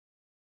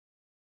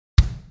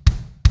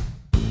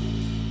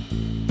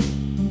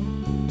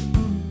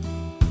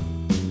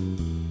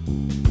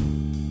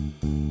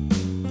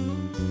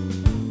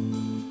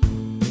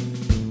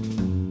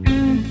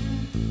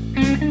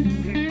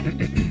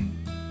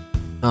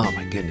Oh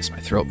my goodness, my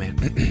throat, man.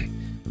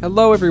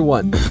 Hello,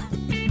 everyone.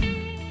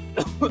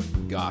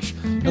 Gosh.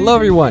 Hello,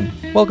 everyone.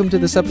 Welcome to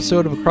this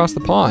episode of Across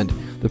the Pond,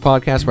 the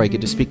podcast where I get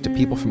to speak to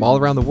people from all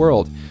around the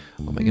world.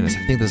 Oh my goodness,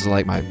 I think this is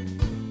like my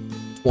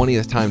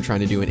 20th time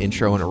trying to do an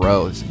intro in a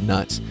row. It's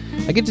nuts.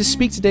 I get to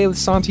speak today with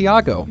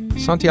Santiago.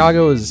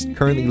 Santiago is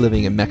currently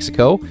living in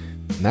Mexico,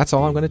 and that's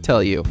all I'm going to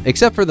tell you.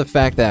 Except for the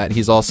fact that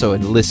he's also a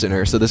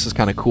listener, so this is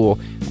kind of cool.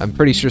 I'm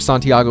pretty sure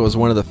Santiago was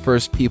one of the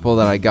first people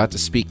that I got to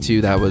speak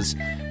to that was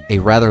a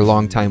rather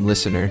long-time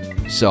listener,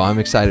 so I'm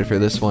excited for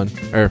this one.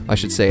 Or I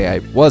should say I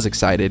was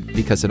excited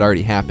because it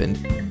already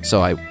happened, so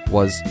I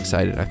was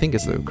excited. I think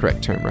it's the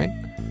correct term, right?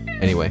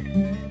 Anyway,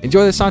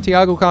 enjoy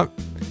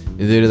the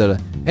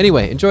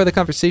enjoy the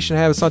conversation I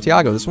had with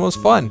Santiago. This one was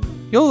fun.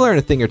 You'll learn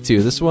a thing or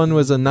two. This one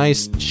was a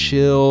nice,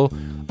 chill,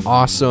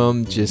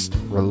 awesome, just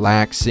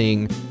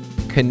relaxing,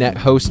 connect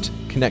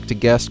to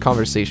guest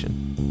conversation.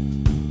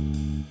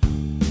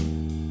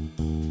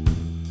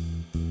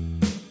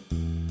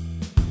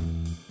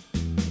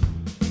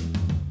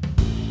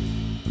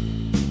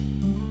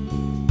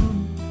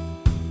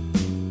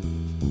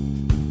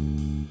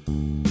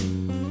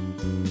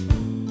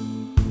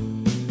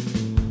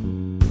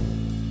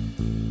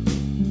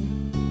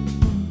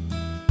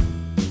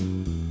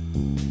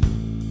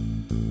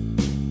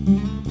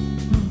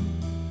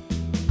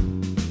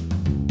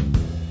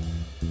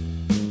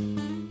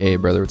 Hey,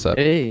 brother, what's up?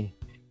 Hey.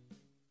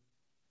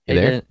 Hey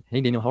there?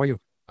 Hey, Daniel, how are you?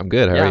 I'm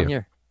good. How are you? I'm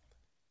here.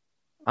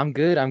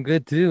 I'm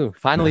good too.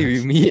 Finally,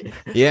 Nice. we meet.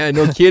 Yeah,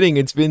 no kidding.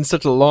 It's been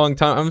such a long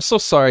time. I'm so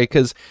sorry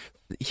because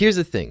here's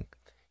the thing.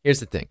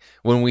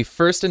 When we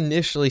first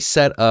initially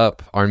set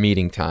up our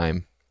meeting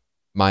time,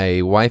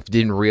 my wife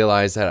didn't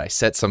realize that I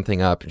set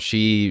something up, and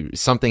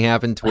something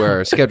happened to where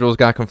our schedules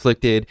got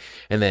conflicted,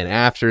 and then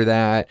after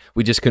that,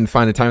 we just couldn't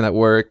find a time that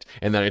worked,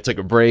 and then I took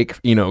a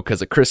break,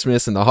 because of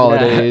Christmas and the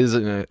holidays,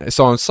 and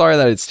so I'm sorry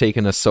that it's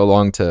taken us so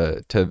long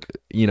to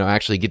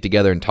actually get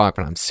together and talk,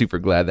 but I'm super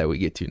glad that we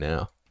get to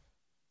now.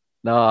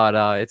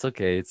 No, it's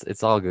okay.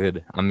 It's all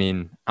good. I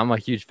mean, I'm a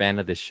huge fan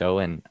of this show,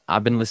 and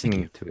I've been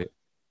listening to it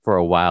for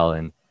a while,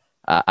 and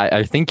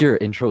I think your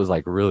intro is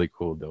like really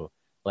cool though.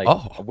 Like,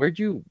 where'd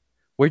you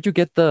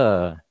get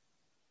the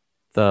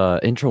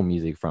intro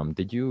music from?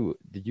 Did you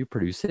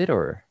produce it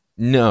or?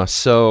 No,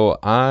 so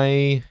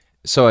I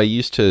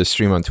used to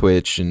stream on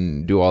Twitch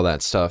and do all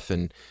that stuff,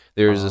 and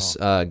there's this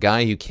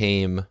guy who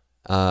came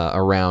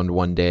around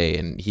one day,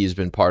 and he's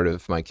been part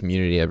of my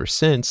community ever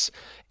since,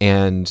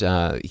 and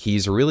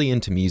he's really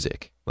into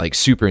music, like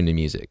super into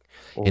music.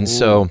 And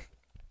so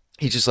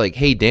he's just like,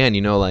 hey, Dan,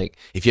 like,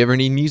 if you ever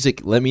need music,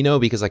 let me know,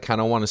 because I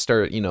kind of want to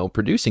start,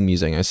 producing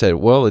music. And I said,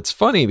 well, it's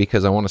funny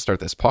because I want to start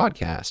this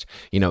podcast.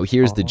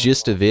 Here's the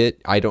gist of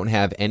it. I don't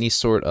have any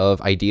sort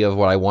of idea of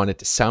what I want it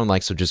to sound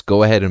like, so just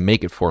go ahead and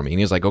make it for me. And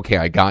he was like, okay,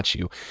 I got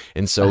you.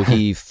 And so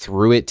he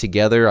threw it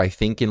together, I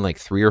think, in like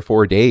 3 or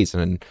 4 days,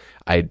 and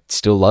I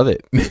still love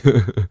it.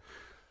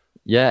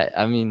 Yeah,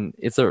 I mean,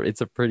 it's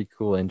a pretty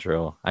cool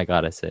intro, I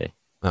gotta say.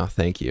 Oh,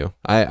 thank you.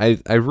 I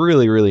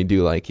really, really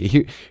do like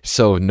it.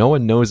 So no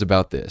one knows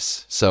about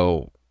this.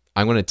 So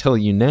I'm going to tell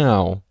you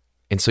now.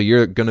 And so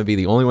you're going to be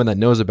the only one that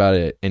knows about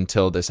it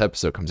until this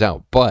episode comes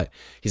out. But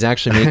he's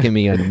actually making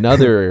me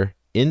another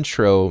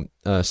intro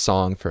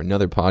song for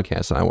another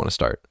podcast that I want to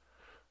start.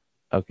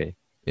 Okay.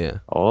 Yeah.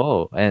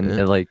 Oh,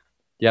 and like,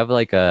 do you have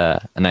like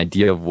an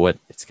idea of what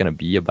it's going to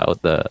be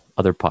about the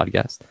other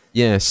podcast?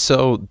 Yeah.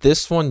 So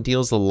this one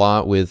deals a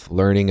lot with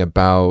learning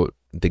about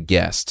the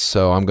guest.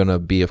 So I'm going to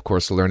be, of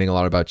course, learning a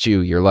lot about you,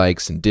 your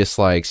likes and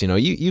dislikes.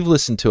 You've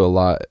listened to a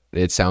lot,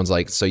 it sounds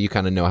like, so you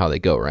kind of know how they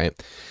go, right?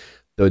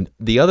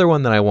 The other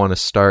one that I want to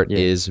start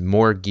is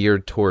more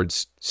geared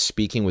towards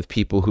speaking with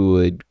people who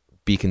would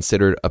be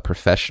considered a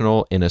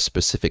professional in a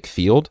specific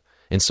field.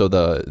 And so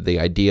the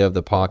idea of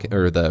the podcast,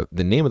 or the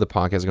name of the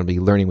podcast, is going to be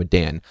Learning with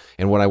Dan.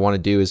 And what I want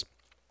to do is,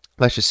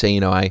 let's just say,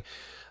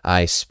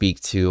 I speak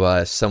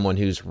to someone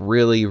who's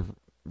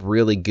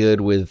really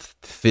good with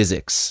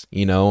physics,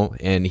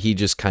 and he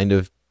just kind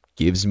of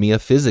gives me a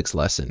physics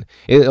lesson.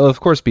 It'll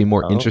of course be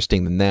more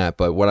interesting than that,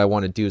 but what I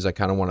want to do is I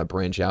kind of want to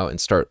branch out and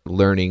start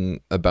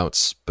learning about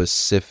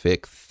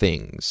specific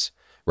things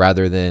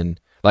rather than,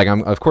 like,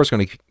 I'm of course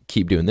going to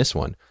keep doing this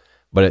one,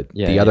 but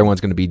the other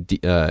one's going to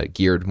be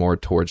geared more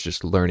towards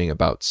just learning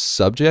about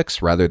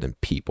subjects rather than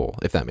people,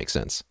 if that makes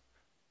sense.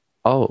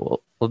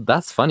 Oh, well,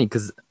 that's funny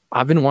because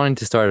I've been wanting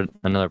to start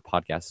another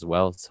podcast as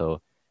well,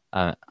 so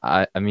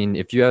I mean,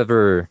 if you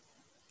ever,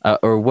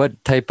 or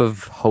what type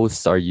of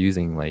hosts are you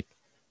using? Like,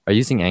 are you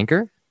using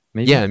Anchor?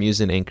 Maybe? Yeah, I'm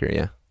using Anchor,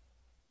 yeah.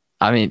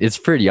 I mean, it's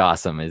pretty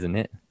awesome, isn't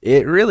it?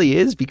 It really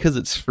is, because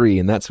it's free,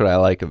 and that's what I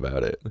like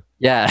about it.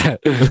 Yeah,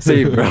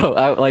 see, bro,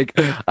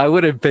 I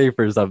wouldn't pay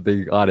for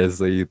something,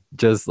 honestly.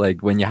 Just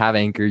like when you have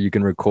Anchor, you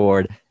can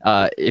record.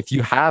 If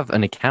you have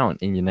an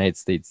account in the United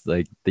States,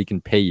 like, they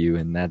can pay you,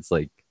 and that's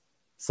like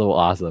so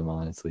awesome,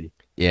 honestly.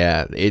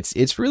 Yeah,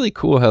 it's really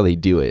cool how they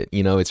do it.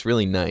 It's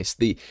really nice.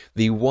 The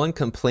one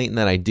complaint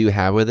that I do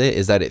have with it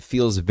is that it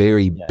feels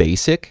very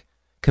basic.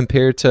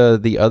 compared to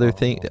the Oh,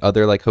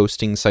 other like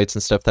hosting sites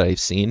and stuff that I've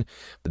seen.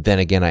 But then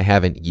again, I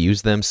haven't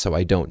used them, so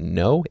I don't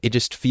know. It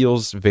just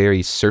feels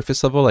very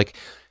surface level. Like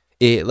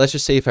let's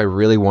just say if I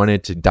really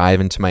wanted to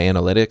dive into my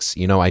analytics,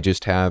 I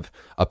just have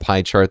a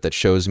pie chart that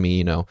shows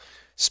me,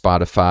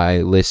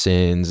 Spotify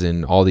listens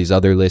and all these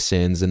other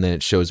listens, and then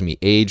it shows me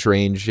age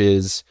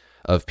ranges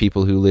of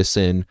people who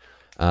listen,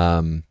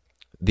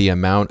 the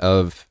amount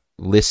of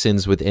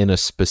listens within a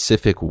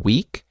specific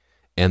week,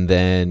 and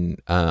then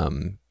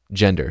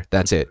gender.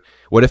 That's it.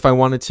 What if I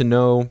wanted to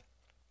know,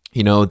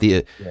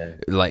 the yeah.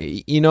 like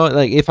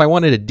if I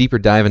wanted a deeper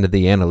dive into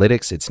the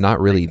analytics, it's not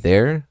really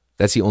there.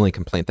 That's the only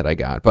complaint that I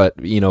got. But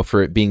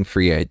for it being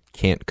free, I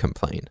can't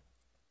complain.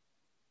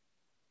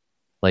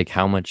 Like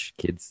how much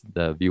kids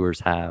the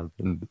viewers have.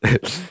 And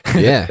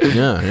Yeah.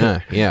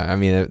 I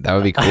mean, that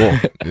would be cool.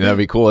 That'd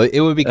be cool. It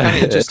would be kind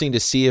of interesting to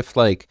see if,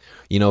 like,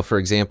 for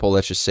example,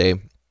 let's just say,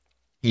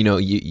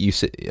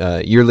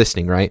 you're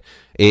listening, right?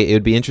 It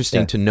would be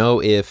interesting Yeah. to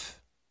know if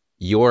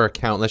your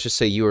account, let's just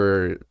say you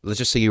were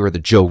the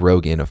Joe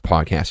Rogan of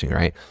podcasting,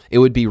 right? It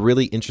would be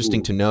really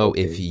interesting Ooh, to know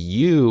if okay.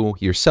 you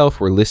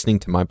yourself were listening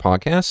to my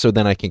podcast, so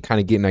then I can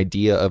kind of get an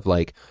idea of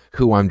like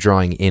who I'm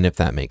drawing in, if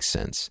that makes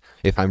sense.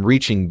 If I'm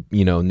reaching,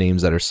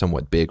 names that are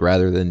somewhat big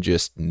rather than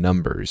just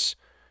numbers.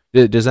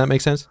 Does that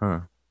make sense?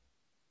 Huh.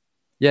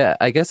 Yeah,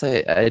 I guess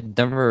I I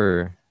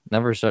never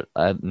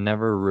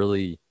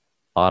really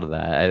thought of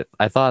that.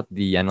 I thought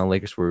the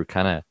analytics were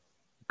kind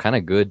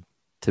of good,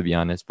 to be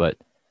honest, but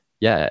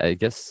yeah, I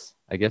guess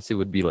it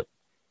would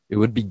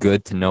be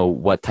good to know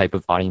what type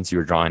of audience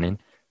you're drawing in,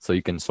 so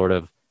you can sort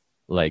of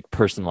like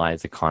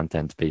personalize the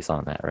content based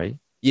on that, right?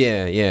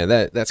 Yeah.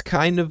 That's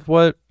kind of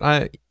what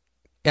I.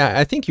 Yeah,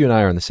 I think you and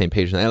I are on the same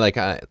page. And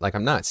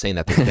I'm not saying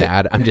that they're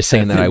bad. I'm just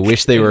saying that I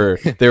wish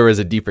there was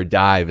a deeper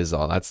dive. Is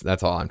all.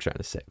 That's all I'm trying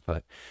to say.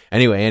 But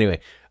anyway,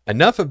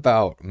 enough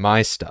about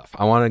my stuff.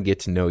 I want to get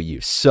to know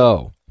you.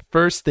 So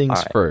first All things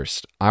right.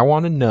 first, I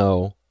want to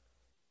know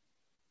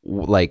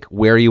like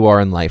where you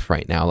are in life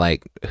right now.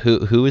 Like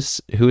who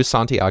is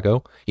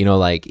Santiago?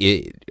 Like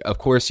of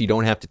course you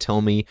don't have to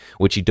tell me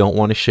what you don't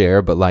want to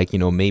share, but like,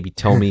 maybe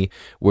tell me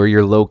where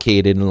you're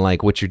located and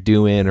like what you're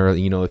doing, or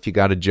if you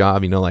got a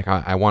job, like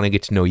I want to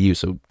get to know you.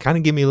 So kind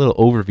of give me a little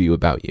overview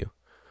about you.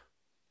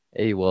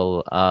 Hey,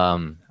 well,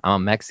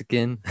 I'm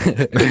Mexican.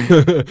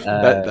 that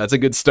uh, that's a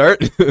good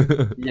start.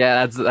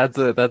 yeah, that's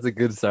a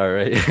good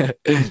start, right?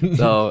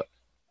 So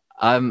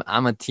I'm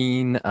a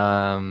teen.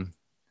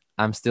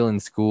 I'm still in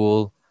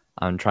school.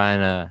 I'm trying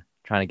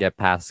to get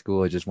past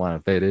school. I just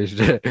want to finish.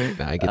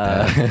 I get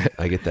that. uh,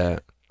 I get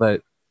that.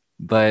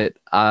 but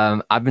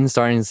I've been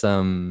starting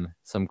some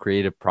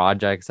creative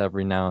projects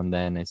every now and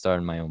then. I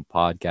started my own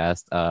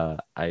podcast.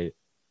 I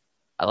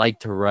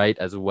like to write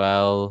as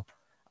well.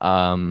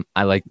 I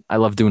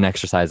love doing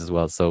exercise as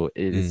well. So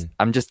it's Mm.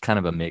 I'm just kind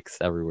of a mix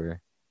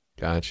everywhere.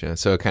 Gotcha.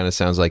 So it kind of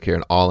sounds like you're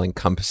an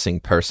all-encompassing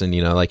person,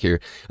 like you're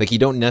like you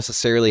don't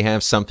necessarily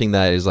have something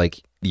that is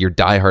like your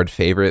diehard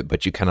favorite,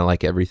 but you kind of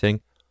like everything.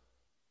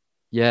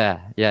 Yeah.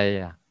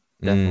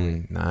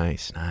 Definitely.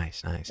 Nice.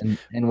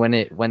 And when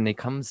it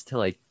comes to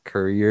like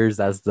careers,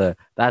 that's the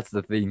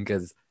thing,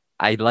 because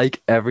I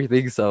like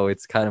everything, so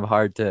it's kind of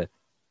hard to,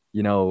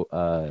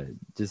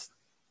 just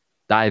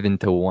dive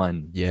into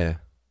one. Yeah.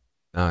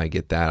 No, I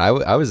get that.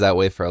 I was that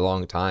way for a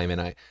long time,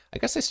 and I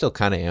guess I still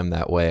kind of am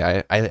that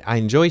way. I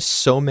enjoy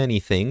so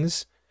many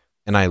things,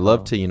 and I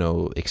love Oh,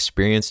 to,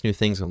 experience new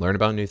things and learn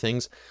about new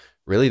things.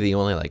 Really, the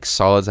only like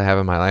solids I have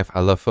in my life, I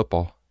love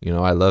football.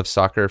 I love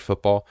soccer,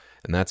 football,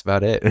 and that's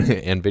about it.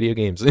 And video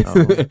games.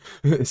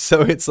 oh,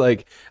 So it's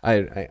like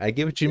I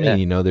get what you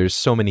mean. yeah. There's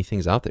so many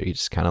things out there. You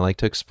just kind of like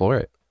to explore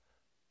it.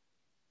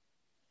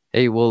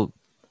 Hey, well,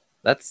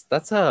 that's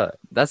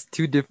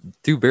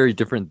two very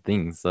different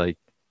things, like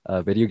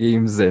video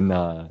games and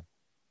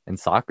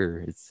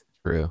soccer. It's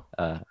True.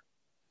 uh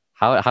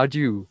how'd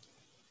you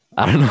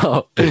I don't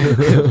know.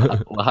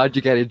 Well, how'd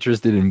you get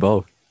interested in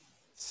both?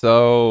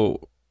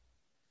 So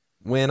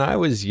when I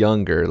was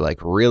younger, like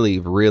really,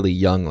 really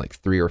young, like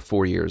 3 or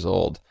 4 years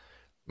old,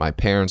 my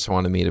parents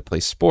wanted me to play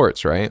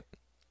sports, right?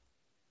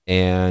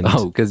 And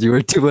Oh, because you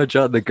were too much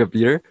on the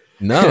computer?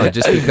 no,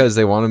 just because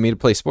they wanted me to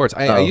play sports.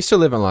 I Oh, used to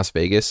live in Las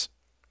Vegas,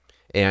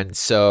 and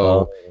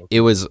so oh,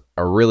 it was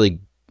a really,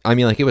 I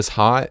mean, like it was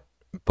hot,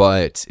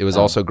 but it was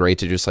oh, also great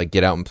to just like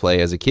get out and play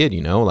as a kid,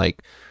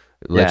 like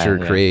let yeah,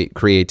 your yeah.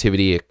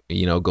 creativity,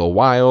 go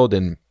wild.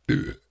 And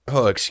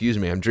oh, excuse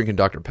me, I'm drinking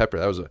Dr. Pepper.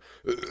 That was a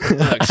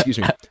excuse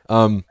me.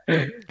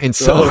 And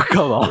so Oh,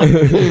 come on.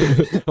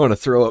 I want to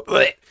throw up.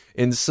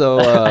 And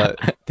so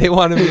they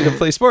wanted me to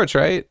play sports,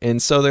 right?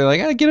 And so they're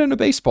like, get into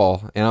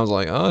baseball. And I was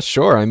like, oh,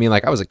 sure. I mean,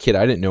 like I was a kid.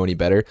 I didn't know any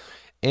better.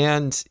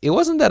 And it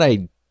wasn't that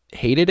I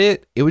hated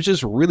it. It was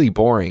just really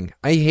boring.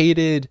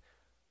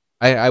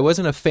 I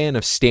wasn't a fan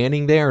of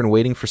standing there and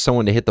waiting for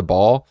someone to hit the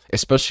ball,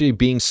 especially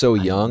being so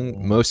I young.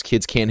 know. Most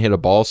kids can't hit a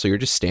ball, so you're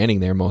just standing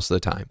there most of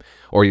the time,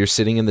 or you're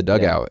sitting in the Yeah.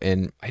 dugout.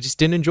 And I just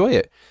didn't enjoy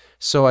it.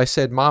 So I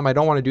said, Mom, I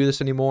don't want to do this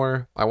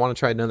anymore. I want to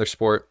try another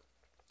sport.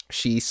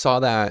 She saw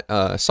that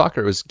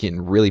soccer was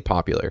getting really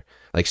popular.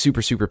 like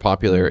super super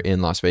popular Mm.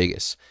 in Las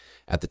Vegas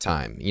at the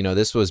time.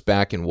 This was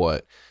back in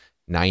what,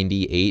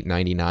 98,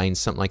 99,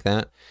 something like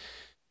that.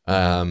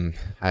 Mm-hmm.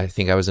 I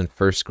think I was in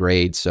first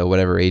grade, so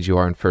whatever age you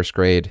are in first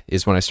grade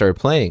is when I started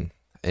playing.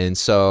 And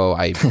so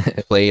I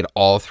played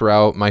all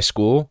throughout my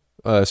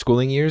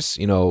schooling years,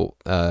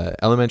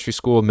 elementary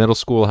school, middle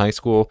school, high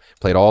school,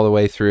 played all the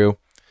way through,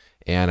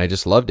 and I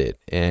just loved it.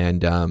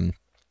 And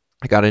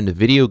I got into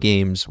video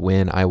games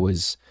when I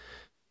was,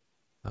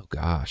 oh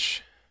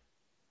gosh,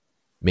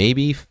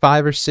 maybe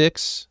 5 or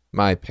 6.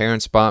 My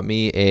parents bought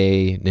me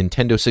a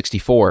Nintendo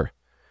 64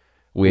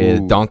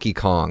 with Ooh, Donkey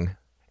Kong.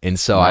 And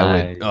so I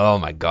would, nice. oh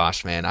my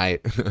gosh, man,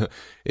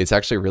 it's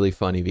actually really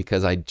funny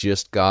because I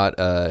just got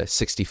a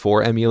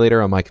 64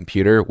 emulator on my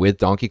computer with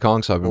Donkey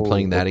Kong, so I've been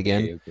playing Oh, that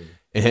again. okay, okay.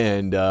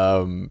 And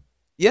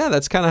yeah,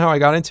 that's kind of how I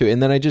got into it.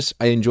 And then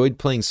I enjoyed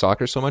playing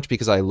soccer so much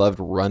because I loved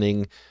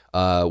running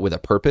with a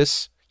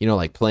purpose,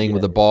 like playing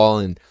with Yeah, the ball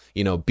and,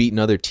 beating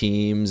other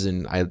teams.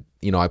 And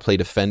I play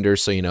defender,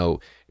 so,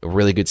 a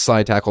really good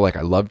slide tackle. Like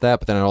I loved that,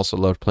 but then I also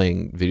loved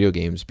playing video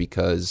games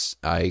because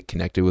I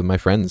connected with my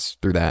friends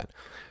through that.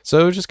 So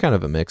it was just kind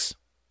of a mix,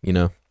 you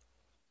know.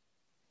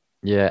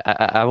 yeah.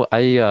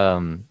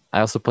 I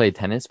also play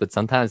tennis, but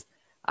sometimes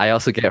I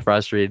also get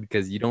frustrated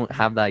because you don't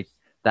have like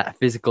that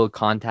physical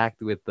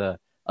contact with the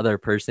other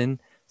person.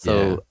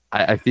 Yeah. So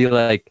I feel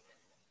like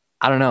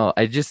I don't know.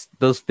 I just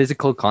those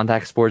physical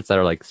contact sports that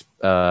are like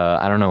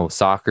I don't know,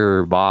 soccer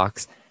or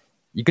box.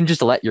 You can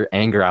just let your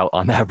anger out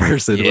on that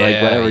person like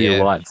Yeah, whenever you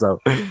yeah. want. So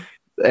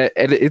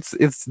and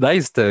it's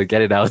nice to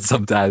get it out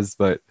sometimes,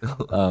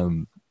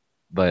 um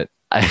but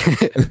I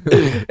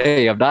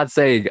hey, I'm not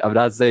saying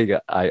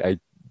I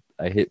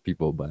hit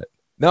people,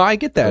 No, I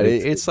get but that.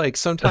 it's It's good. like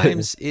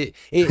sometimes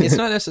it's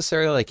not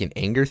necessarily like an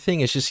anger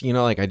thing. It's just,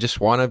 like I just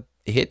want to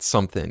hit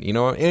something,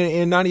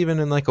 and not even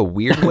in like a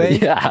weird way,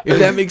 Yeah. if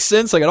that makes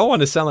sense. Like I don't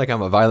want to sound like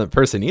I'm a violent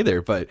person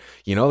either, but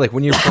like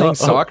when you're playing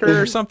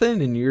soccer or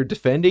something and you're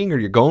defending or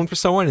you're going for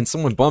someone and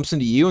someone bumps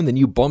into you and then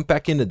you bump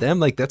back into them,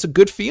 like that's a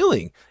good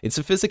feeling. It's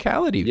a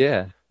physicality.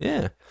 Yeah.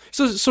 Yeah.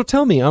 So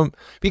tell me,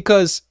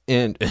 because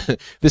and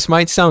this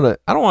might sound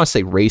I don't want to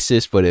say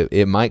racist, but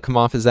it might come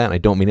off as that, and I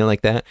don't mean it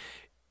like that.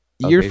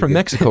 You're Okay, from good.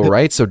 Mexico,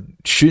 right? So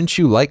shouldn't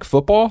you like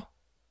football?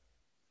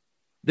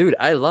 Dude,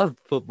 I love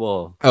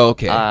football. Oh,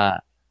 okay. Uh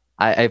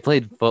I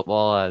played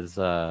football as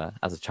a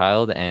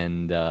child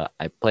and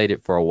I played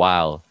it for a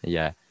while.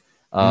 Yeah.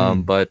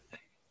 Um Mm. but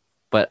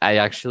but I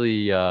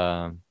actually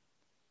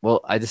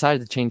well, I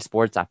decided to change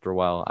sports after a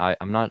while.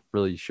 I'm not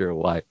really sure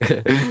why.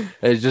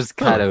 It's just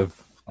kind Huh.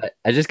 of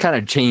I just kind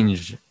of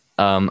changed.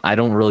 I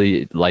don't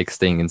really like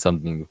staying in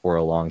something for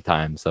a long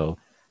time. So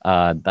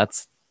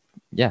that's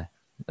yeah,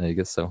 I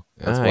guess so.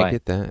 That's I why.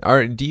 get that.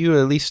 Or do you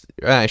at least?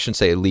 I shouldn't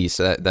say at least.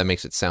 That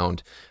makes it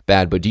sound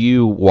bad. But do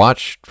you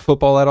watch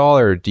football at all,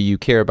 or do you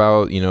care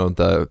about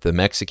the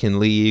Mexican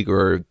League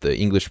or the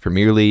English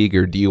Premier League,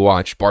 or do you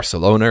watch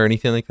Barcelona or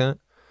anything like that?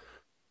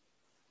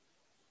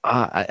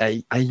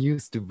 I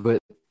used to,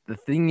 but the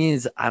thing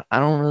is, I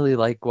don't really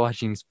like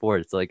watching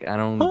sports. Like I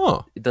don't.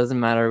 Huh. It doesn't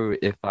matter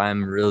if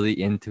I'm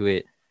really into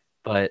it,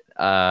 but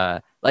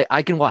like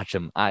I can watch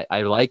them.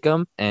 I like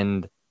them,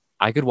 and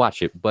I could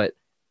watch it, but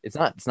it's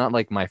not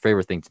like my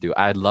favorite thing to do.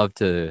 I'd love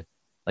to,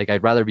 like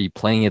I'd rather be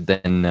playing it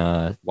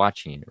than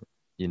watching it.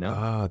 You know?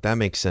 Oh, that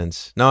makes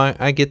sense. No,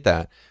 I get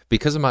that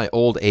because of my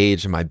old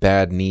age and my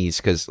bad knees.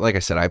 Because, like I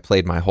said, I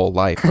played my whole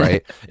life,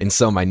 right? And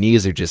so my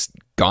knees are just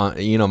gone.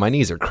 My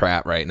knees are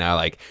crap right now.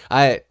 Like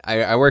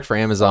I work for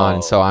Amazon,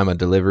 and so Oh, I'm a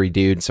delivery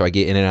dude. So I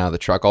get in and out of the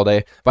truck all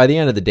day. By the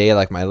end of the day,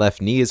 like my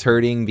left knee is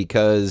hurting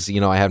because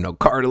I have no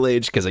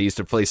cartilage because I used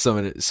to play so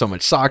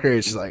much soccer.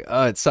 It's just like,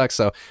 oh, it sucks.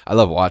 So I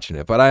love watching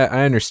it, but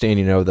I understand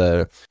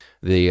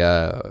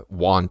the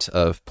want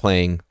of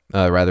playing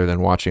rather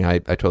than watching. I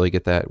totally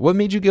get that. What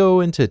made you go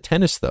into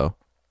tennis though?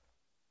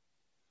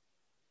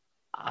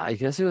 I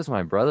guess it was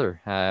my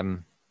brother.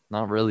 I'm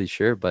not really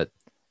sure, but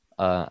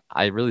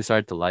I really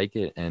started to like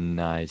it,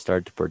 and I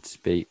started to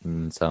participate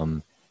in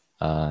some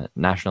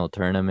national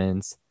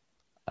tournaments,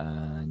 Oh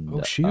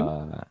and shoot.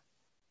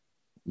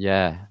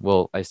 yeah.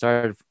 Well, I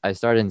started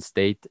in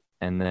state,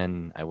 and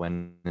then I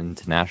went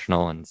into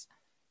national,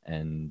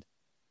 and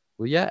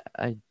well, yeah,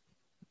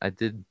 I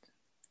did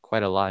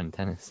quite a lot in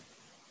tennis.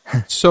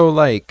 So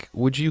like,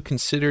 would you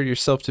consider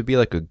yourself to be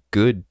like a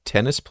good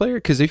tennis player?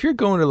 Because if you're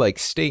going to like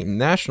state and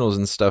nationals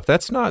and stuff,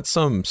 that's not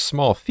some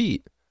small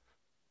feat.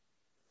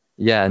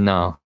 Yeah,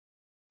 no,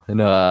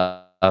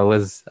 I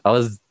was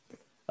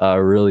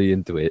really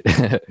into it.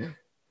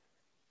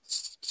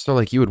 So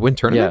like, you would win Yeah.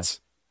 tournaments?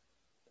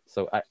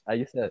 So I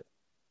used to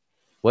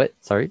what?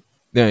 Sorry.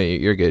 No,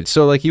 you're good.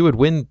 So like, you would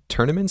win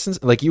tournaments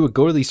and like you would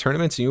go to these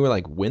tournaments and you would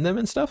like win them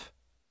and stuff.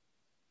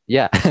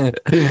 Yeah.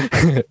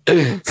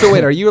 So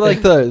wait, are you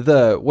like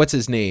the what's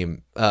his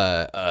name?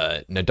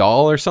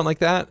 Nadal or something like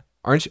that?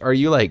 Are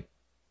you like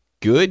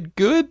good?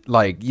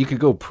 Like you could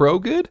go pro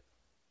good?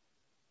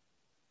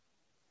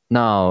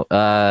 No,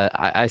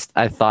 I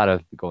thought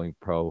of going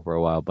pro for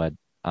a while, but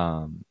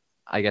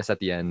I guess at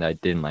the end I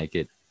didn't like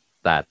it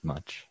that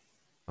much.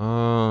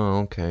 Oh,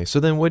 okay. So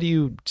then what do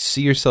you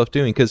see yourself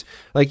doing? Because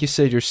like you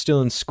said, you're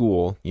still in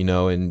school,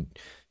 and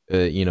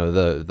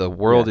the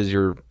world Yeah. is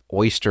your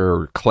oyster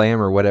or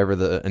clam or whatever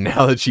the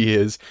analogy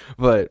is.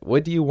 But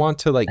what do you want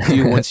to like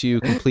do once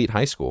you complete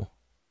high school?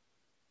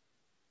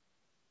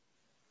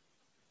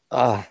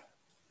 Ah,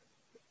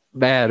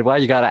 man, why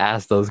you gotta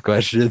ask those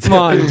questions? Come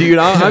on, dude.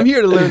 I'm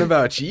here to learn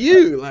about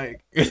you.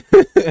 Like,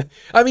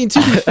 I mean,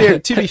 to be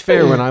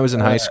fair, when I was in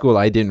high Uh, school,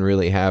 I didn't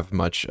really have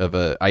much of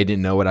a. I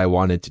didn't know what I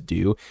wanted to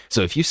do.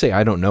 So if you say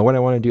I don't know what I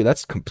want to do,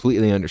 that's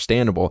completely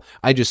understandable.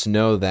 I just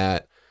know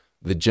that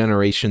the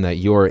generation that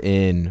you're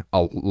in,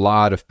 a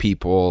lot of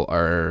people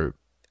are.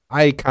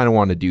 I kind of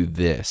want to do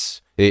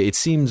this. It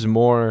seems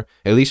more,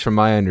 at least from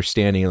my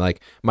understanding,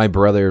 like my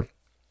brother.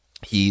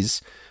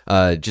 He's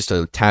just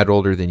a tad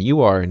older than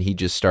you are, and he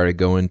just started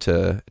going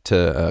to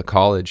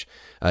college.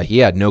 He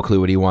had no clue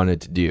what he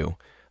wanted to do.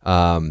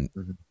 Um,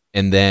 mhm.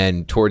 and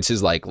then towards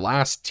his like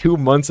last 2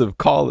 months of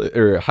college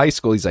or high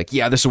school, he's like,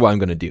 "Yeah, this is what I'm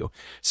going to do."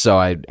 So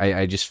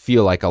I just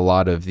feel like a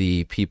lot of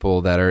the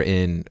people that are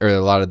in, or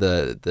a lot of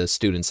the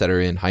students that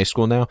are in high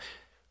school now,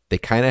 they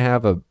kind of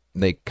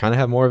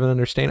have more of an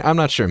understanding. I'm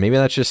not sure. Maybe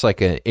that's just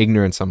like an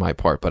ignorance on my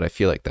part, but I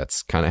feel like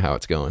that's kind of how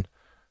it's going.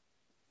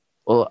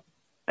 Well,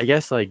 I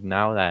guess like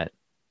now that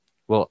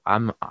well,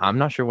 I'm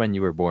not sure when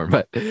you were born,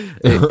 but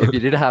if you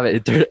didn't have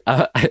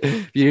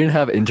if you didn't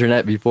have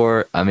internet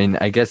before, I mean,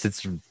 I guess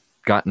it's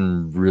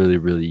gotten really,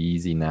 really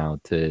easy now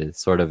to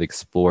sort of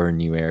explore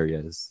new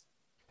areas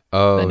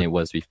than Oh, it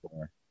was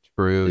before,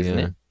 true, isn't yeah.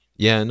 it?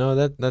 Yeah, no,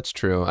 that's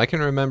true. I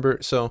can remember.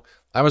 So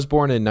I was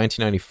born in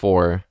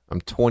 1994.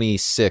 I'm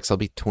 26. I'll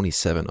be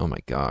 27. Oh my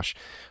gosh.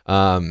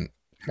 Um,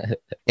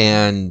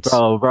 and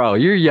Bro,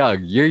 you're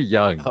young. You're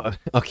young.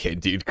 okay,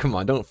 dude, come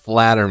on, don't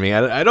flatter me.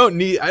 I don't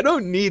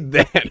need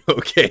that.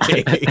 Okay,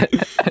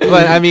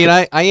 but I mean,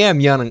 I am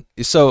young.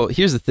 So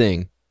here's the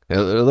thing. A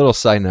little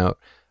side note.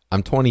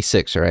 I'm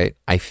 26, right?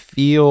 I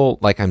feel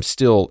like I'm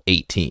still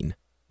 18.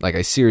 Like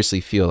I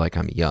seriously feel like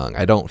I'm young.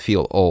 I don't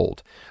feel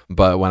old.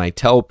 But when I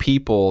tell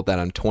people that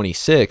I'm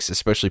 26,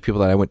 especially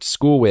people that I went to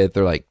school with,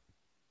 they're like,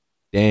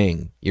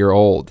 "Dang, you're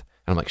old."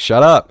 And I'm like,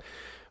 "Shut up."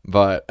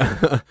 But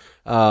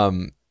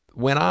um,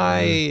 when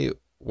Mm, I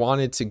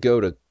wanted to go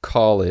to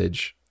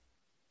college,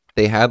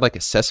 they had like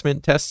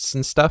assessment tests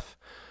and stuff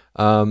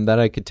that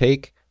I could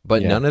take,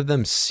 but yeah. none of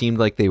them seemed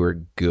like they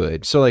were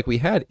good. So like we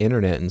had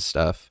internet and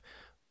stuff,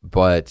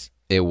 but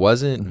it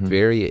wasn't Hmm.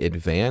 very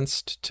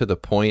advanced to the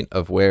point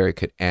of where it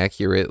could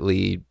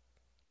accurately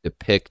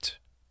depict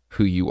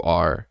who you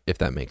are, if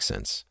that makes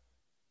sense.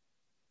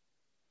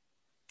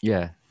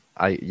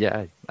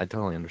 I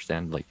totally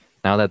understand. Like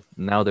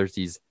now there's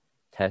these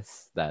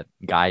tests that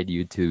guide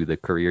you to the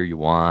career you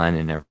want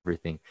and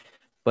everything.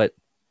 But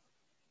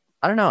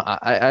I don't know.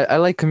 I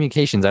like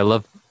communications. I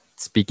love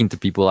speaking to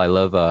people. I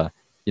love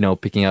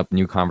picking up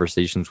new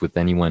conversations with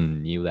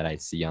anyone new that I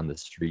see on the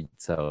street.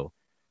 So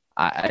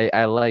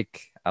I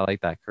like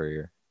that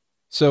career.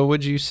 So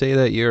would you say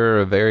that you're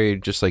a very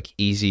just like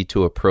easy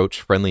to approach,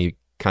 friendly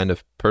kind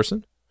of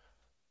person?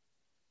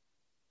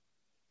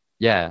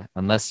 Yeah,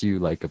 unless you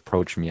like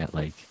approach me at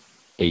like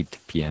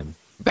 8 p.m.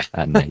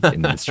 at night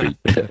in the street.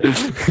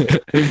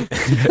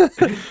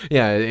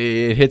 Yeah,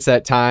 it hits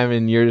that time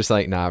and you're just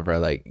like, nah, bro,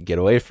 like get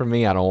away from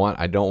me. I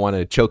don't want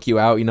to choke you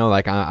out.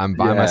 Like I'm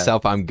by Yeah.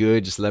 myself. I'm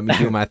good. Just let me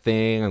do my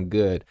thing. I'm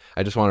good.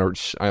 I want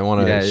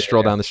to Yeah,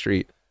 stroll yeah. down the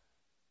street.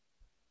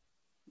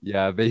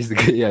 Yeah,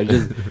 basically, yeah,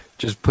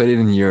 just put it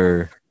in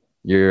your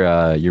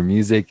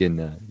music and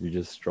you're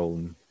just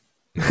strolling.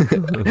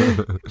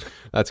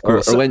 That's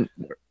cool. Or So, when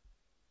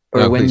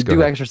or no, when please you go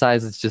do ahead.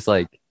 exercise, it's just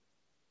like,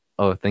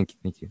 oh, thank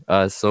you.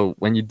 So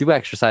when you do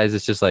exercise,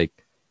 it's just like,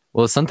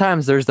 well,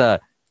 sometimes there's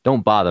the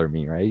don't bother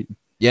me, right?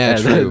 Yeah, And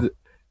true.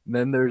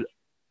 then there's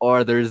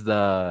or there's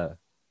the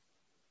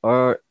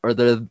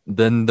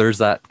then there's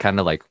that kind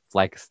of like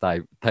flex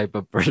type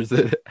of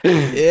person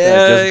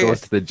that just Yeah,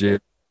 goes to the gym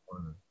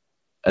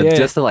yeah,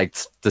 just to like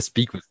to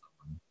speak with.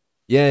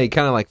 yeah. He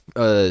kind of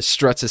like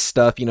struts his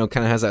stuff. Kind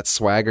of has that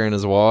swagger in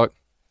his walk.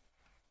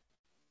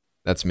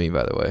 That's me,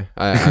 by the way.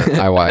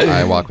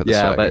 I walk with a Yeah,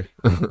 swagger.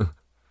 but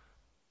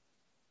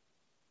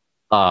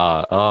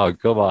oh,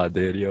 come on,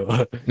 dude,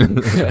 yo.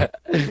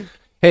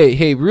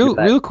 Hey, real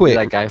real You're quick.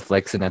 that guy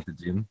flexing at the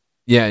gym.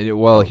 Yeah,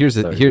 well, Oh, here's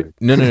the sorry, here. sorry.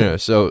 No, no, no.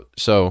 So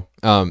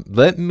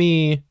let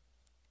me.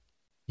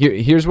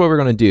 Here's what we're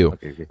gonna do.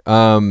 Okay, okay.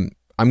 Um,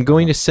 I'm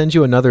going Uh-huh. to send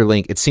you another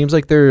link. It seems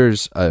like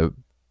there's a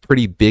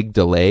pretty big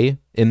delay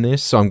in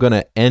this, so I'm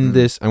gonna end Mm.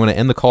 this. I'm gonna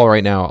end the call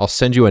right now. I'll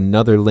send you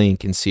another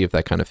link and see if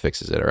that kind of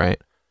fixes it. All right?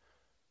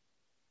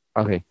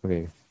 Okay,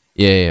 okay.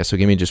 Yeah, yeah. Yeah. So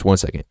give me just 1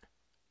 second.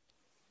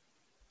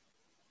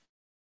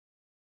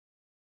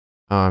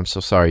 Oh, I'm so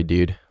sorry,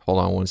 dude. Hold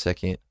on 1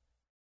 second.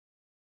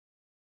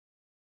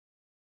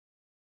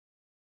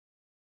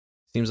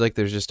 Seems like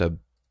there's just a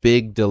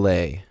big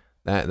delay.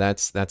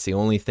 That's the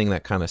only thing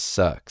that kind of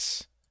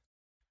sucks.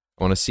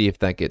 I want to see if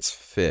that gets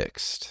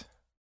fixed.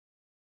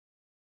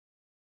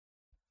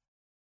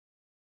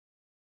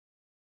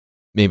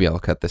 Maybe I'll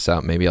cut this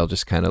out. Maybe I'll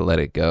just kind of let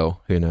it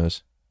go. Who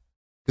knows?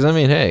 Because I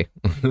mean, hey,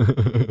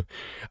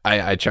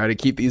 I try to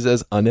keep these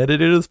as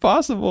unedited as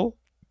possible.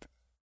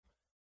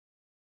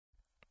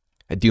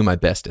 I do my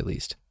best, at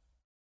least.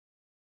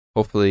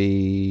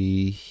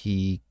 Hopefully,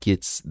 he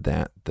gets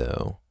that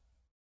though.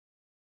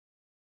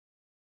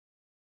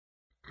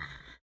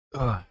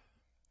 Ugh.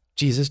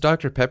 Jesus,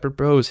 Dr. Pepper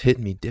Bro is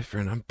hitting me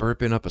different. I'm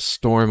burping up a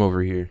storm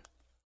over here.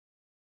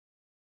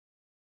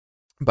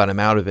 But I'm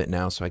out of it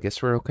now, so I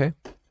guess we're okay.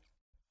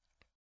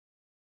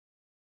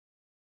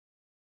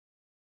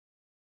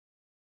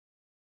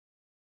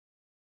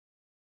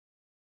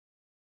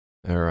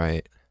 All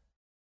right.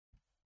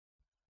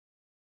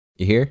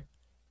 You here?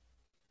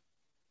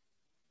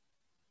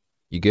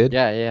 You good?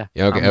 Yeah, yeah,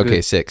 Yeah, okay, I'm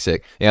okay, good.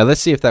 sick. Yeah,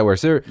 let's see if that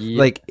works. Yeah,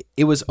 Like,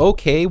 it was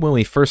okay when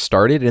we first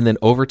started, and then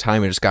over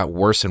time it just got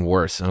worse and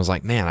worse. And I was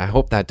like, man, I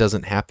hope that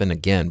doesn't happen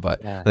again.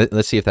 But yeah.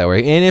 let's see if that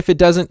works. And if it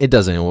doesn't, it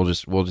doesn't. And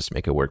we'll just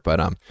make it work. But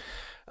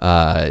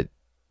uh,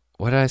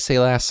 what did I say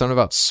last? Something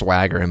about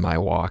swagger in my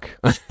walk.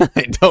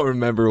 I don't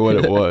remember what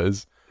it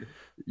was.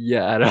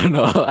 Yeah, I don't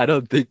know. I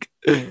don't think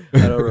I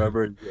don't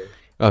remember.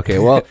 Okay,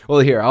 well,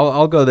 here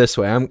I'll go this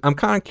way. I'm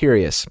kind of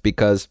curious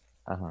because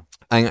Uh-huh.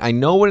 I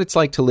know what it's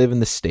like to live in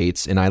the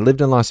States, and I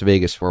lived in Las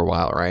Vegas for a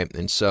while, right?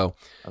 And so,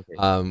 Okay.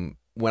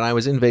 when I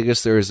was in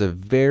Vegas, there was a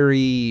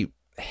very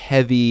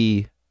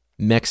heavy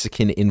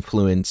Mexican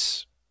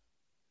influence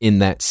in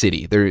that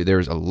city.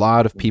 There's a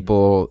lot of Mhm.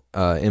 people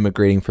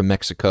immigrating from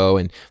Mexico,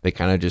 and they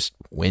kind of just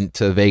went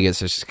to Vegas.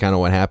 That's just kind of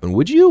what happened.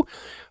 Would you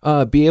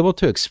be able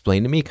to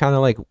explain to me kind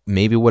of like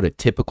maybe what a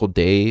typical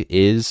day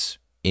is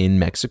in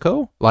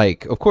Mexico?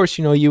 Like, of course,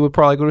 you would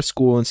probably go to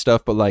school and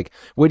stuff, but like,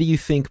 what do you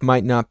think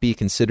might not be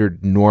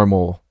considered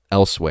normal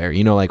elsewhere?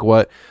 Like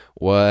what,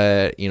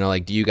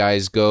 like, do you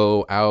guys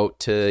go out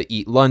to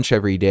eat lunch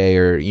every day,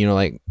 or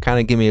like, kind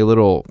of give me a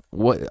little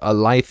what a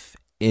life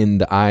in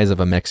the eyes of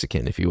a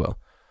Mexican, if you will.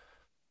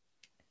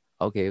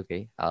 Okay,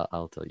 okay.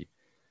 I'll tell you.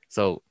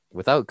 So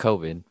without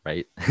COVID,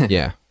 right?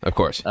 Yeah, of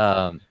course.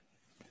 um,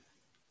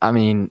 I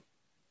mean,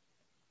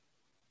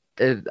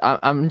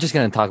 I'm just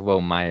gonna talk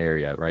about my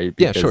area, right?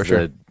 Yeah, sure, Because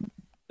sure.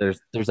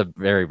 there's a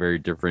very very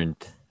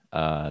different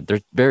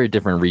there's very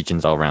different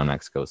regions all around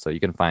Mexico, so you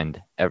can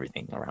find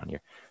everything around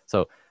here.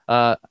 So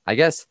I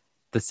guess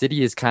the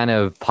city is kind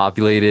of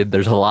populated.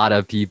 There's a lot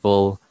of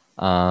people.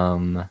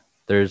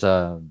 There's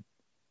a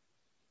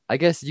I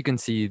guess you can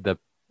see the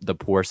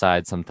poor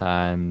side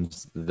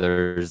sometimes.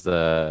 There's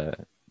the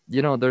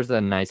there's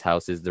the nice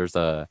houses. There's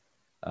a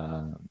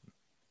um,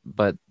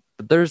 but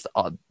there's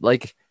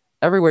like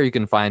everywhere you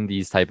can find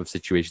these type of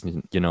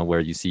situations, where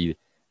you see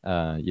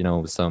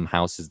some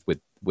houses with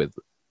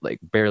like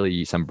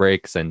barely some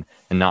bricks and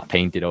not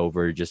painted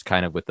over, just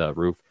kind of with a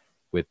roof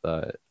with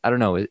I don't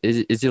know,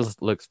 it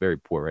just looks very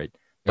poor, right?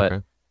 But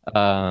Okay.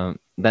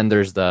 then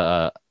there's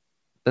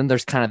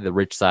kind of the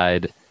rich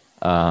side,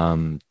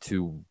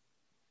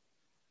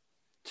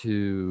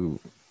 to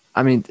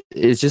I mean,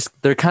 it's just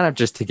they're kind of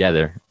just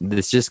together.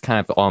 It's just kind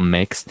of all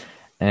mixed,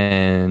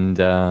 and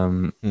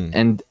Hmm.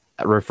 and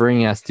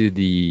referring as to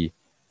the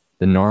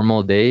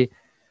normal day.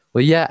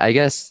 Well, yeah, I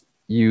guess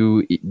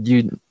you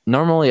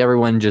normally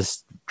everyone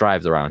just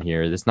drives around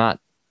here. It's not,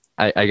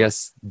 I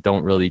guess,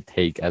 don't really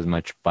take as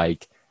much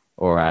bike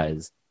or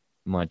as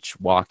much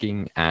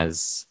walking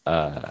as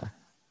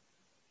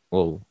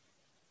well,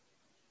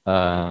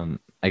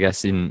 I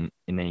guess in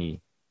a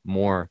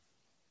more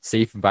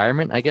safe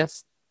environment, I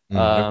guess. Okay.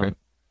 Um,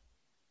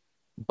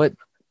 but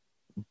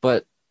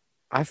but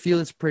I feel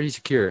it's pretty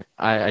secure.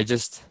 I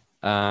just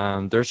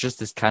there's just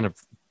this kind of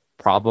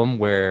problem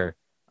where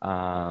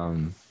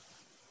um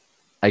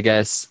I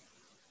guess,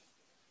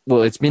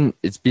 well, it's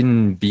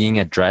been being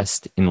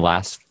addressed in the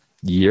last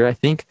year, I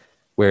think,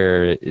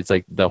 where it's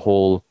like the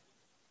whole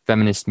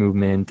feminist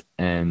movement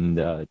and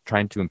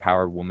trying to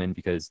empower women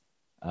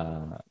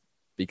uh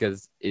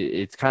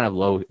it's kind of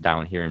low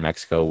down here in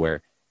Mexico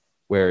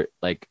where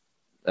like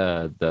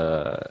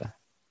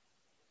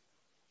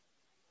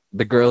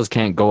the girls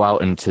can't go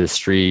out into the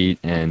street,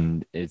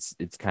 and it's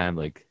kind of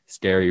like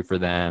scary for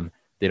them.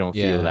 They don't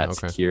feel Yeah, that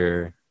okay.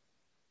 secure.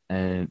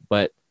 And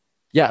but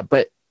yeah,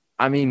 but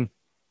I mean,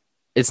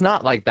 it's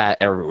not like that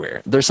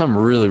everywhere. There's some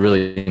really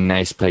really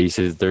nice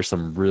places. There's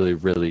some really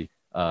really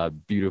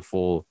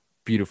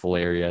beautiful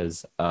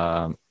areas.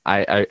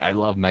 I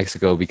love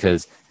Mexico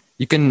because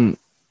you can,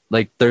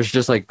 like, there's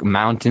just like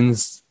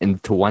mountains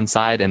into one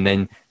side, and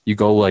then you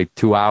go like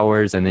 2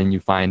 hours, and then you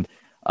find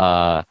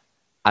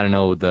I don't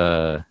know,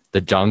 the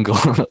jungle.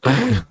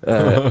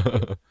 uh,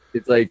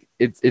 it's like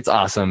it's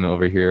awesome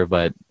over here,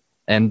 but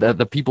and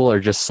the people are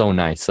just so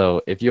nice.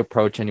 So if you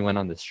approach anyone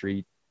on the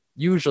street,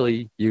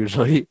 usually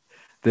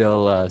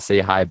they'll say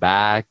hi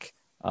back.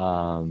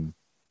 Um,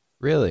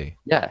 Really?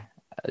 yeah,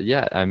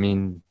 yeah. I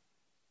mean,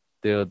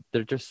 they're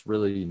just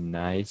really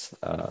nice,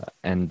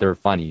 and they're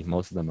funny.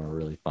 Most of them are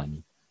really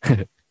funny.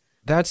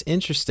 That's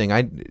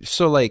interesting.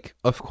 So like,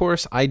 of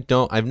course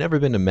I've never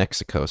been to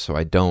Mexico, so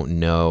I don't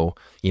know,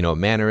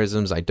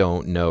 mannerisms. I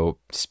don't know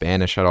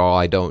Spanish at all.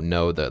 I don't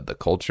know the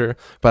culture,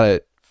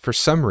 but for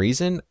some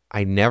reason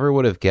I never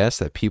would have guessed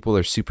that people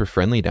are super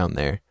friendly down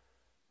there.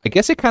 I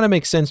guess it kind of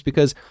makes sense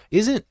because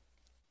isn't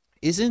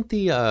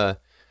the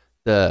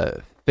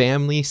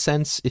family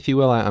sense, if you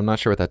will, I'm not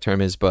sure what that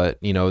term is, but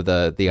you know,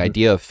 the Mhm.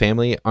 idea of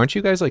family, aren't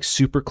you guys like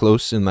super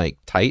close and like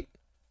tight?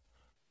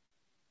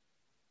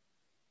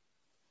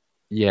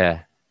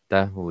 Yeah,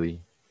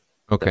 definitely,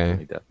 Okay.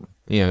 definitely, definitely.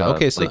 Yeah.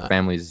 Okay. So Like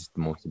family is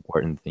the most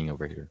important thing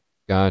over here.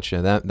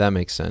 gotcha. That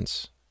makes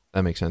sense.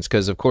 That makes sense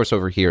because, of course,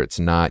 over here it's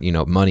not. You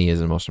know, money is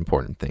the most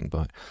important thing.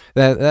 But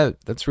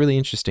that's really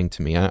interesting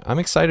to me. I'm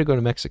excited to go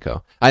to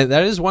Mexico.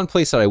 That is one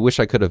place that I wish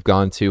I could have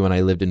gone to when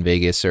I lived in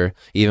Vegas, or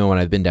even when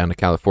I've been down to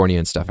California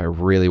and stuff. I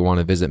really want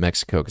to visit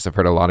Mexico because I've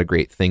heard a lot of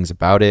great things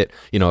about it.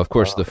 You know, of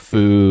course, the Dude.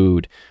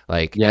 food.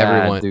 Like Yeah,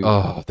 everyone, dude.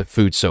 oh, the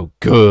food's so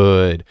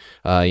good.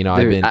 You know,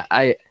 I've Dude, been.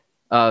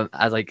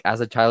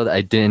 as a child,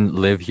 I didn't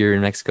live here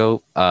in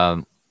Mexico.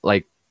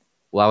 Like,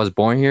 well, I was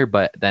born here,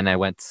 but then I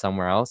went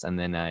somewhere else, and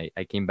then I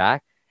came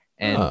back,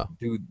 and Oh,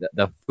 dude,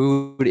 the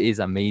food is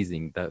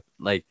amazing.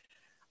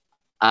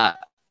 Uh,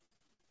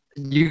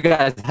 you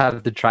guys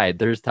have to try it.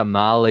 There's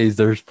tamales,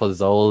 there's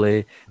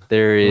pozole,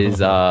 there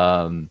is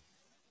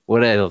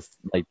what else?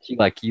 Like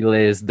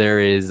chilaquiles, there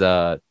is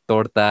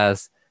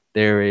tortas,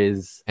 there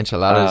is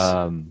enchiladas,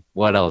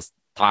 what else?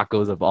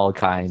 Tacos of all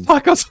kinds.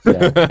 tacos.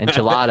 Yeah,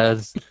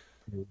 enchiladas.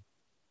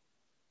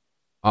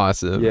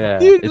 Awesome, Yeah,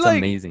 dude. it's Like,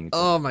 amazing.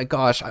 oh my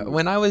gosh,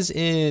 when I was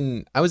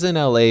in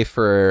LA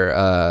for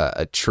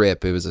a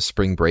trip. It was a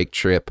spring break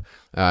trip.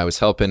 I was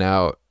helping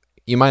out.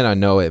 You might not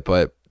know it,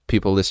 but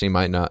people listening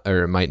might not,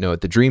 or might know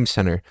it. The Dream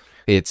Center.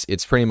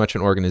 It's pretty much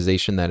an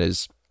organization that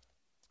is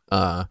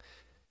uh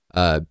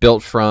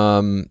built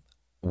from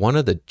one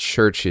of the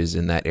churches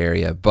in that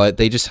area, but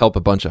they just help a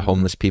bunch of Mhm,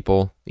 homeless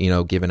people. You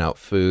know, giving out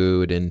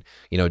food and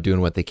you know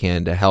doing what they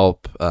can to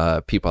help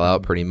people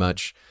out, mhm. pretty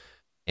much.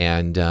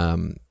 And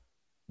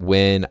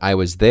when I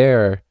was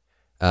there,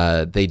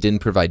 they didn't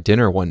provide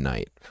dinner one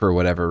night for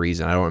whatever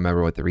reason. I don't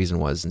remember what the reason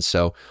was. And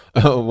so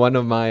one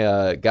of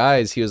my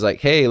guys, he was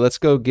like, "Hey, let's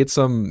go get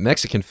some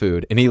Mexican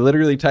food." And he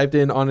literally typed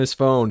in on his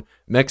phone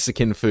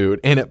Mexican food,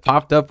 and it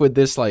popped up with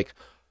this like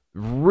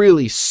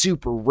really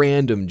super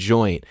random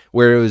joint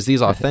where it was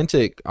these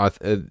authentic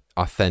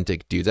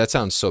dudes. That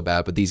sounds so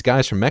bad, but these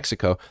guys from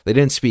Mexico, they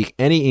didn't speak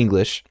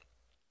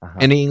Uh-huh.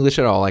 any English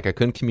at all. Like I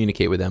couldn't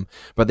communicate with them,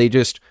 but they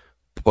just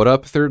put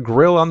up their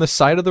grill on the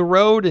side of the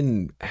road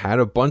and had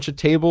a bunch of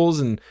tables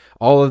and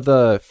all of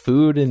the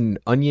food and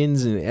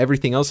onions and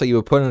everything else that you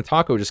would put in a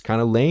taco just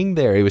kind of laying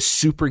there. It was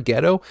super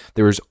ghetto.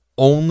 There was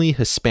only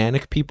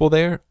Hispanic people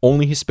there,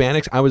 only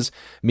Hispanics.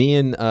 Me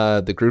and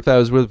the group that I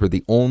was with were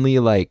the only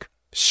like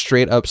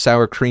straight up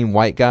sour cream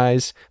white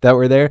guys that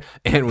were there,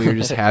 and we were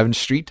just having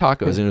street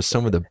tacos, and it was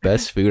some of the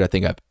best food I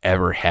think I've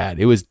ever had.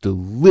 It was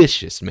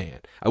delicious, man.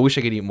 I wish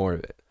I could eat more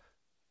of it.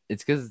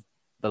 It's because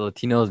the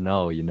Latinos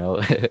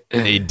know,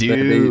 They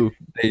they do.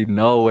 they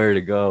know where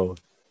to go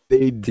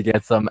They to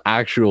get some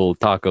actual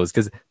tacos.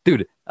 Because,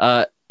 dude,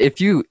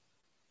 if you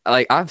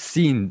like, I've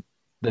seen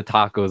the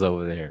tacos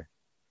over there,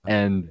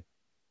 and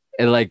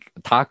like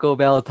Taco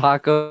Bell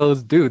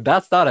tacos, dude,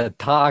 that's not a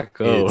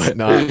taco. It's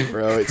not,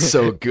 bro. It's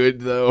so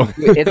good though.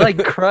 It's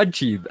like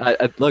crunchy.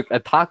 Look, a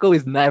taco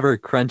is never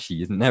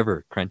crunchy. It's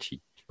never crunchy.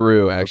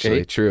 True,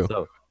 actually, Okay, true.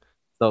 so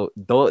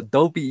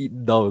don't be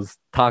eating those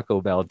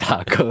Taco Bell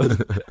tacos.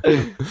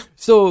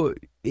 So,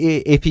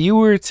 if you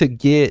were to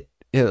get,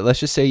 let's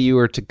just say you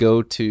were to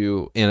go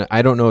to, and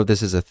I don't know if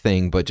this is a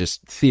thing, but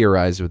just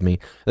theorize with me.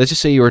 Let's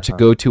just say you were to Uh-huh,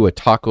 go to a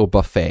taco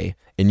buffet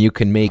and you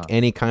can make uh-huh.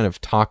 any kind of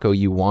taco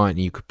you want, and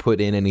you could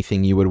put in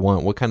anything you would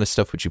want. What kind of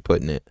stuff would you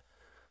put in it?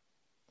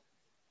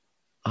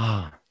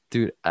 Ah,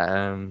 dude,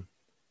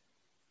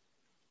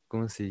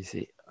 ¿cómo se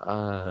dice?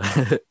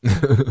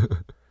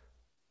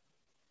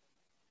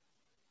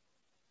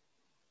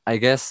 I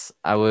guess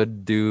I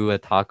would do a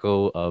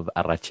taco of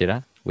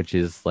arrachera, which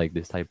is like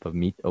this type of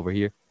meat over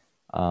here,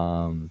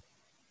 um,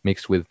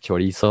 mixed with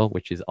chorizo,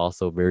 which is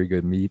also very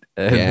good meat.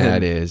 And Yeah,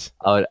 it then is.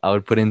 I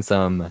would put in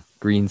some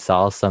green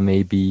salsa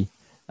maybe,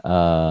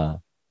 uh,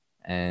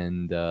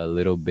 and a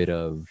little bit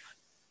of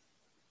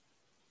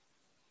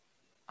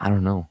I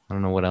don't know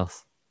what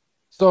else.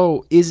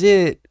 So is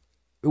it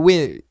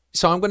when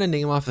so I'm going to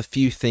name off a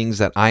few things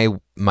that I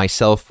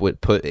myself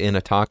would put in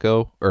a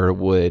taco or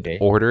would Okay.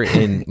 order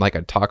in like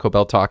a Taco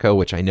Bell taco,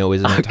 which I know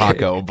isn't a Okay.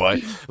 taco,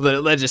 but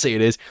let's just say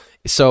it is.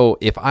 So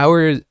if I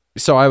were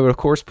so I would of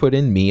course put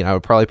in meat. I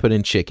would probably put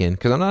in chicken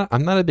cuz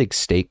I'm not a big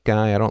steak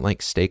guy. I don't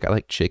like steak. I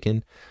like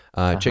chicken.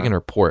 Uh-huh. Chicken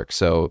or pork.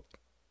 So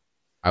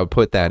I would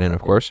put that in,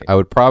 of course. Okay. I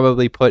would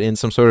probably put in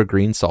some sort of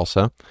green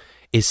salsa.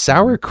 Is Mhm.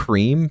 sour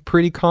cream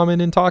pretty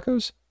common in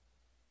tacos?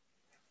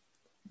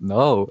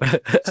 No.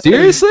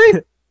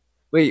 Seriously?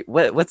 Wait,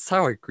 what's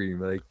sour cream?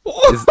 Like,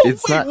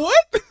 it's Wait, not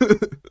what?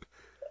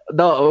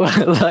 no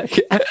like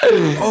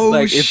Oh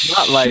like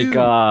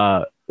shoot.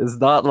 it's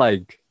not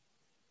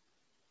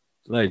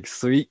like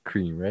sweet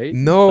cream, right?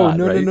 It's No,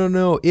 not, no, no, right? no,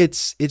 no.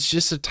 It's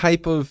just a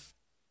type of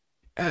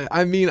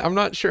I mean, I'm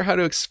not sure how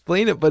to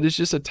explain it, but it's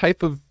just a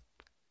type of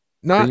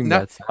Cream not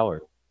that's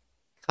sour.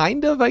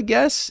 kind of, I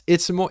guess.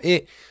 It's more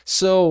it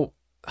so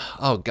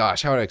oh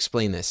gosh, how would I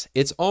explain this?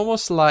 It's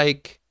almost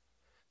like,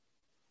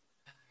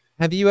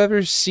 have you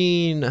ever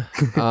seen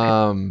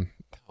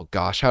oh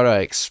gosh, how do I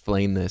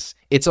explain this?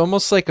 It's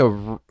almost like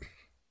oh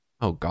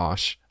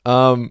gosh.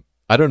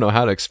 I don't know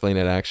how to explain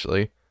it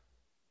actually.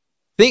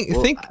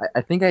 Well, Think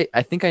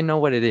I think I know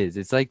what it is.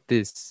 It's like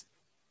this.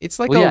 it's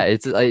like Well, a yeah,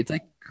 it's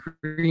like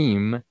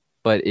cream,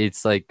 but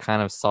it's like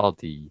kind of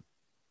salty.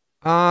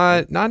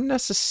 not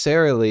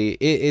necessarily.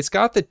 It's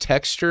got the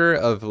texture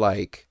of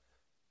like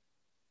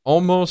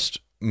almost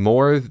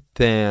more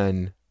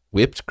than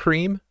whipped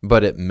cream,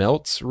 but it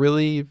melts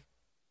really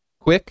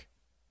quick.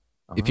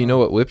 If you know Oh.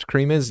 what whipped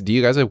cream is, do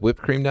you guys have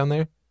whipped cream down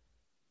there?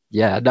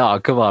 Yeah, no,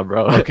 come on,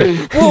 bro.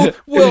 Okay.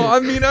 Well, I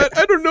mean,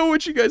 I don't know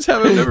what you guys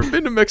have. I've never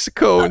been to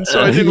Mexico, and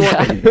so I didn't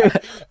want. Yeah.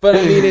 But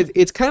I mean,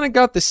 it's kind of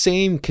got the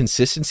same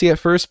consistency at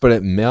first, but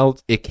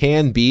it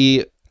can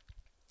be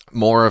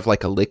more of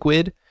like a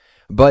liquid,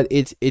 but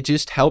it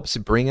just helps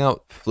bring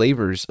out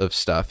flavors of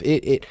stuff.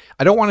 I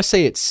don't want to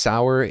say it's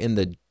sour in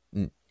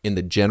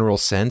the general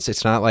sense.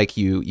 It's not like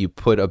you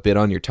put a bit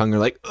on your tongue or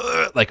like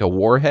ugh, like a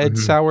warhead Mhm,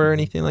 sour or mhm.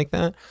 anything like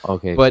that.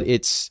 Okay. But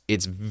it's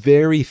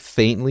very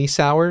faintly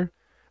sour.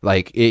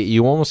 Like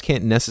you almost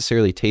can't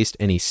necessarily taste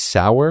any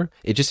sour.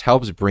 It just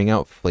helps bring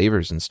out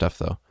flavors and stuff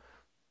though.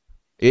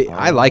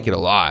 I like it a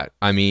Oh, lot.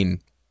 I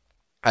mean,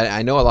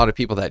 I know a lot of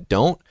people that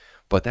don't,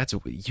 but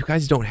you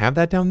guys don't have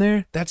that down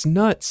there? That's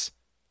nuts.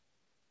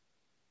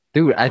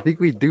 dude, I think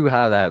we do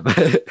have that,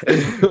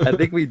 but I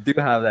think we do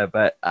have that,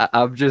 but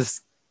I'm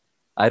just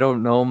I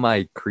don't know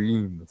my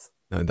creams.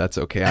 No, that's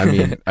okay. I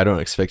mean, I don't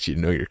expect you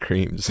to know your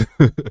creams.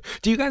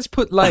 Do you guys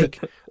put like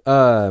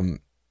um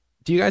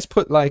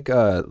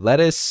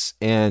lettuce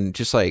and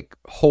just like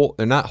whole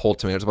they're not whole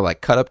tomatoes, but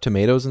like cut up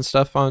tomatoes and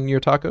stuff on your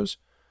tacos?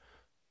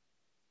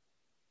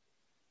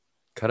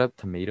 Cut up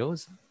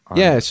tomatoes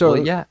Yeah, on well, so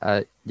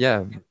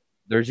yeah.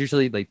 There's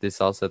usually like this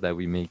salsa that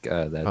we make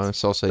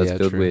salsa, that's yeah,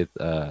 filled true.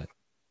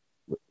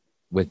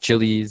 with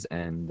chilies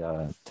and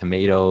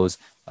tomatoes,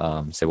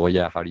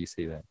 cebolla. How do you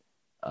say that?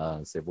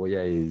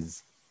 Cebolla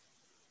is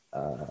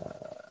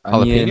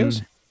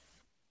Jalapenos?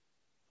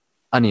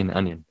 onion,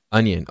 onion.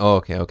 Onion. Oh,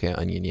 okay, okay,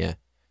 onion, yeah.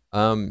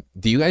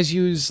 Do you guys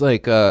use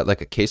like a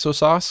queso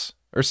sauce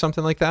or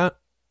something like that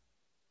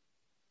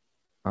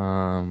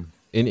Um,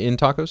 in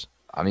tacos?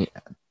 I mean,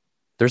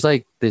 there's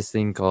like this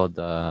thing called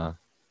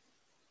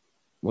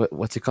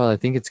what's it called? I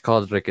think it's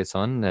called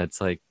requesón. That's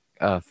like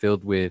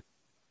filled with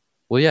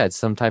well, yeah, it's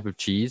some type of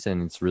cheese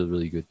and it's really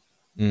really good.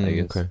 I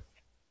guess. Okay.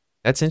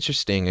 That's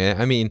interesting.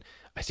 I mean,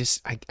 I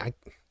just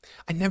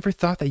I never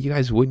thought that you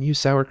guys wouldn't use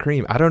sour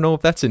cream. I don't know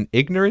if that's an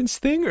ignorance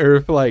thing or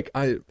if like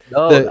I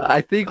No, the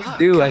I think we oh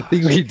do. I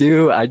think we gosh.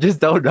 do. I just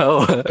don't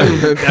know.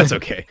 That's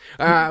okay.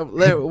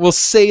 We'll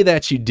say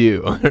that you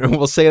do.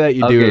 We'll say that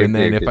you do, Okay, and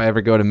then okay, if I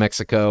ever go to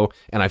Mexico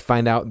and I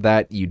find out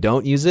that you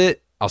don't use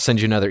it, I'll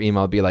send you another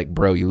email. I'll be like,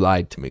 bro, you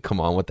lied to me. Come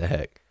on, what the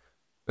heck?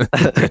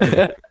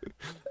 okay.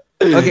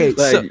 Okay,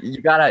 so Like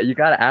you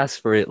gotta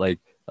ask for it. Like,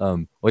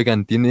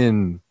 oigan,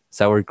 tienen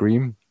sour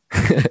cream?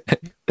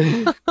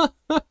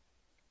 oh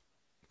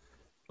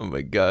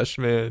my gosh,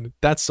 man,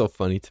 that's so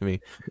funny to me.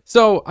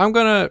 So I'm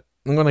gonna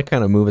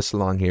kind of move us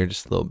along here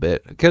just a little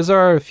bit because there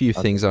are a few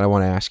things Okay. that I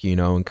want to ask you,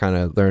 and kind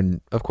of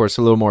learn, of course,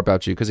 a little more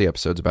about you because the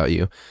episode's about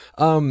you.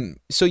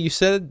 So you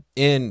said,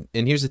 and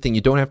here's the thing,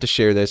 you don't have to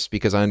share this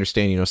because I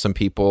understand, some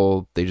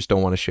people they just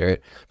don't want to share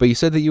it. But you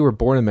said that you were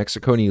born in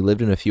Mexico and you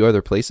lived in a few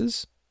other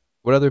places.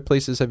 What other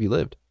places have you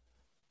lived?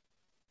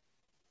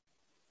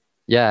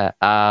 Yeah.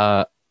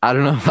 I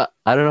don't know.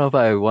 I don't know if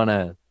I want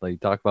to like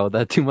talk about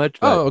that too much,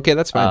 Oh, but okay,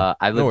 that's fine.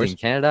 I've No lived worries. in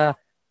Canada.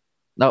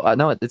 No,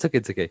 no, it's okay.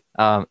 It's okay.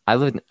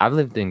 I've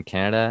lived in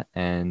Canada,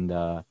 and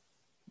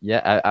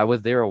yeah, I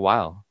was there a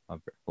while, a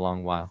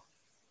long while.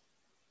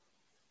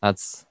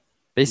 That's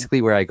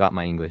basically where I got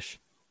my English.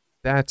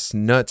 That's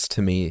nuts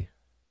to me.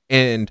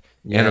 And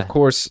of Yeah.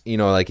 course,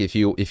 like if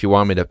you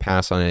want me to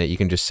pass on it, you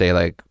can just say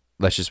like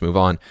let's just move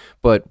on.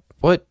 But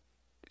what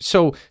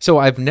so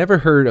I've never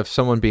heard of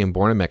someone being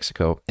born in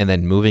Mexico and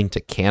then moving to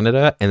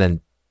Canada and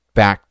then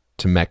back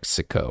to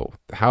Mexico.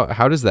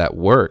 How does that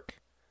work?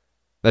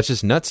 That's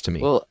just nuts to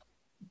me. Well,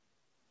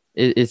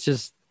 it's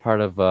just part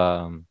of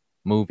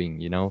moving,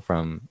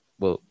 from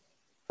well,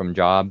 from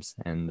jobs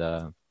Oh, and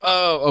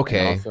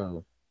okay.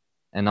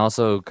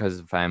 also because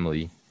of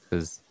family,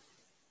 because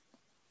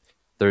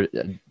they're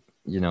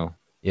you know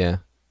Yeah.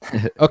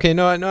 Okay,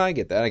 no, no, I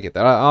get that. I get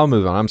that. I'll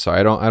move on. I'm sorry.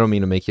 I don't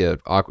mean to make you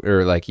awkward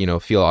or like, feel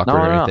no,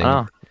 awkward or no, anything.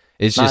 no,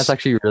 It's no. It's just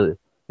actually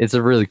it's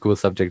a really cool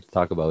subject to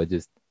talk about. It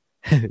just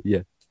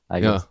yeah, I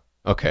yeah. guess.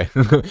 Okay.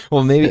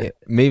 Well,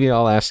 maybe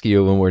I'll ask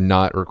you when we're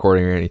not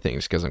recording or anything,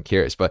 just because I'm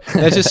curious. But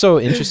that's just so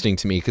interesting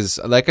to me because,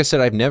 like I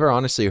said, I've never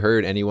honestly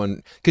heard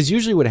anyone. Because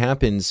usually, what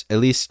happens, at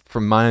least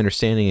from my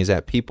understanding, is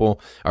that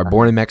people are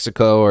born Uh-huh. in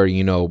Mexico or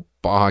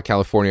Baja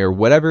California or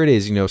whatever it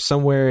is,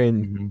 somewhere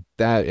in Hmm.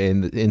 that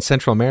in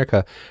Central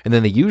America, and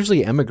then they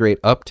usually emigrate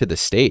up to the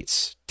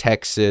states,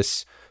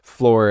 Texas,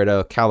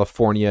 Florida,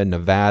 California,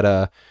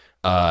 Nevada,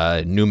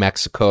 New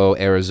Mexico,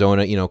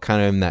 Arizona,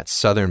 kind of in that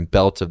southern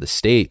belt of the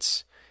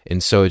states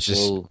And so it's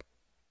just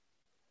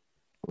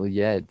Well,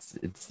 yeah,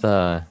 it's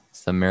the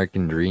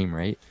American dream,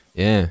 right?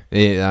 yeah,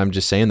 I'm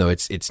just saying though,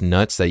 it's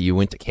nuts that you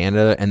went to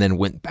Canada and then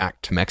went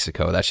back to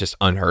Mexico. That's just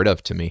unheard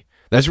of to me.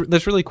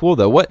 That's really cool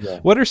though. Yeah.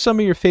 What are some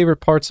of your favorite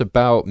parts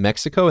about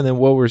Mexico, and then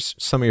what were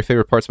some of your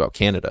favorite parts about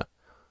Canada?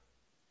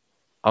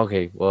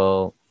 Okay,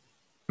 well,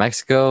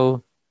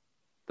 Mexico,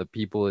 the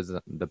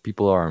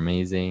people are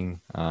amazing.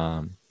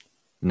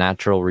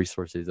 Natural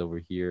resources over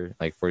here.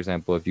 Like for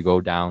example, if you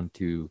go down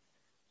to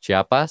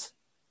Chiapas,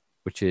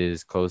 which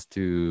is close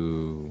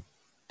to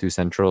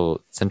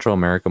Central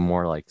America,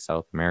 more like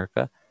South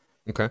America,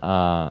 Okay.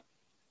 uh,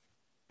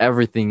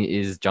 everything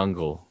is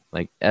jungle.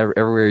 Like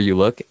everywhere you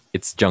look,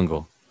 it's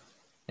jungle,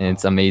 and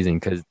it's Oh, amazing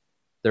because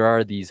there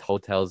are these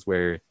hotels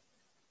where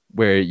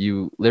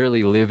you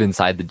literally live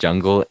inside the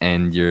jungle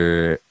and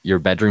your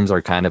bedrooms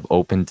are kind of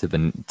open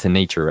to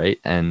nature, right?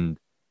 And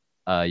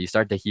you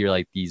start to hear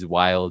like these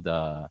wild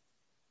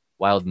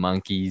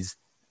monkeys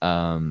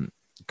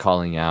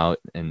calling out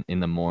and in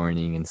the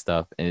morning and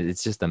stuff, and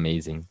it's just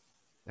amazing.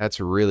 that's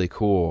really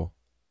cool.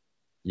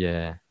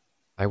 Yeah.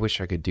 I wish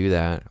I could do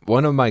that.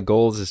 One of my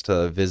goals is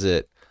to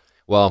visit,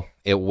 well,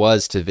 it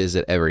was to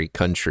visit every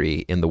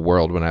country in the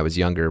world when I was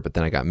younger, but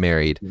then I got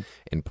married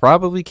and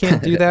probably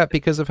can't do that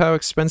because of how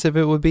expensive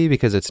it would be,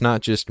 because it's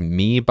not just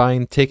me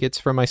buying tickets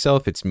for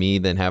myself, it's me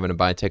then having to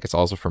buy tickets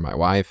also for my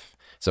wife.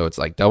 So it's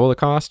like double the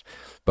cost.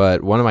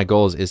 But one of my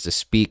goals is to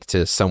speak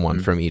to someone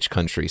Mhm. from each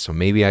country. So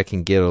maybe I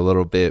can get a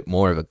little bit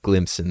more of a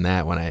glimpse in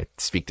that when I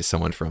speak to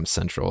someone from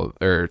Central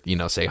or,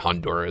 say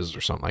Honduras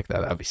or something like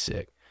that. That'd be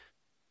sick.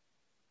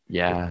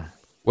 Yeah.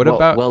 What Well,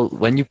 about well,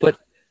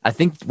 I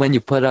think when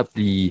you put up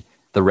the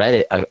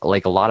Reddit,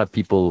 like a lot of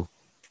people,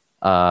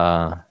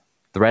 uh,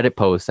 the Reddit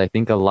posts, I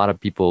think a lot of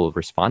people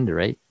responded,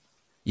 right?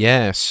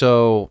 Yeah,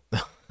 so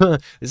this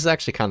is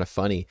actually kind of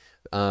funny.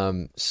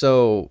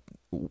 So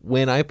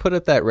when I put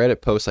up that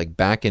Reddit post like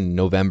back in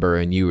November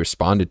and you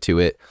responded to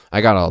it, I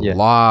got a Yeah.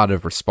 lot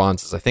of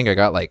responses. I think I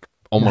got like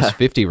almost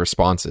 50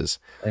 responses.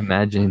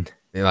 Imagine.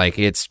 Like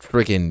it's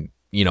freaking,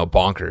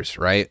 bonkers,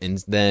 right?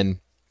 And then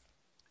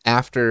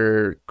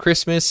after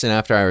Christmas and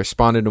after I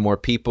responded to more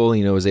people,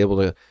 was able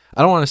to,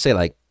 I don't want to say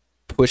like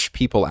push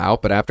people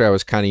out, but after I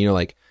was kind of,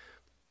 like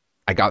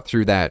I got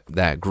through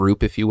that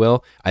group, if you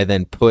will, I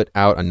then put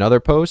out another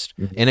post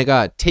Mhm. and it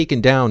got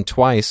taken down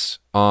twice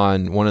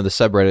on one of the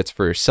subreddits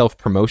for self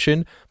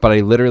promotion, but I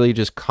literally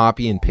just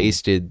copy and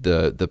pasted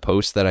the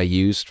post that I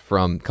used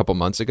from a couple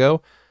months ago,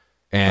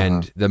 Uh-huh.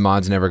 and the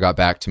mods never got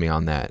back to me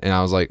on that. And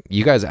I was like,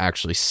 you guys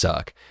actually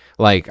suck.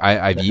 Like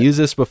I've used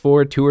this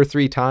before 2 or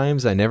 3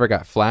 times. I never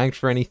got flagged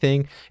for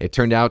anything. It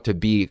turned out to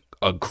be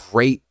a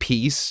great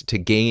piece to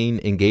gain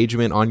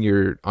engagement on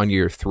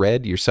your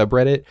thread, your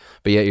subreddit,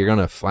 but yet you're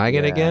gonna flag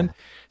it again.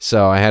 Yeah.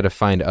 So I had to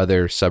find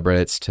other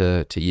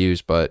subreddits to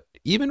use. But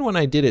even when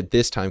I did it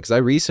this time, because I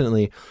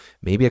recently,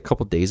 maybe a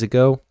couple days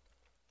ago,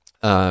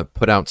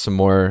 put out some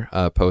more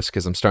posts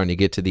because I'm starting to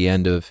get to the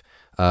end of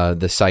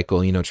the cycle,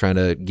 trying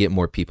to get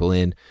more people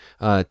in.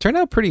 Turned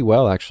out pretty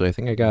well, actually. I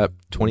think I got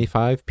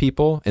 25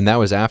 people, and that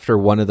was after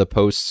one of the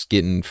posts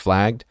getting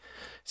flagged.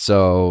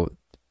 So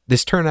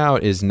this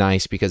turnout is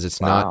nice because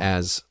it's not Wow.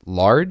 as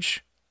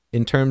large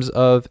in terms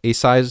of a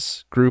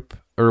size group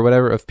or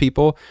whatever of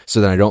people,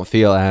 so that I don't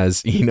feel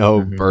as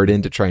Mhm.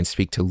 burdened to try and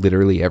speak to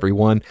literally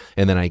everyone,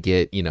 and then I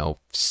get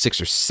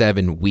 6 or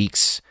 7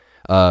 weeks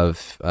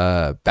of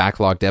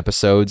backlogged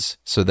episodes.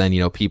 So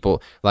then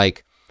people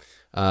like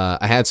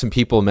I had some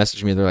people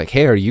message me. They're like,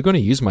 "Hey, are you going to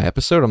use my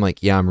episode?" I'm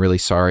like, "Yeah, I'm really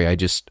sorry.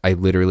 I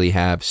literally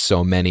have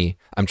so many.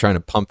 I'm trying to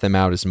pump them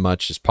out as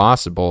much as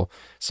possible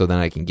so then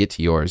I can get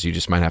to yours. You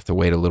just might have to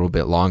wait a little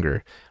bit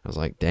longer." I was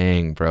like,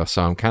 "Dang, bro."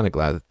 So I'm kind of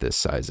glad that this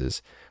size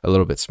is a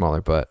little bit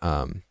smaller, but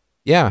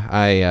yeah,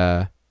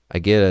 I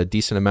get a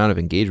decent amount of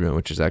engagement,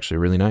 which is actually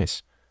really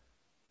nice.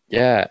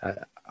 Yeah,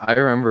 I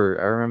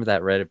remember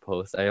that Reddit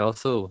post. I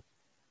also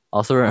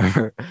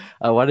remember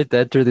I wanted to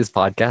enter this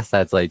podcast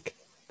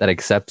that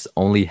accepts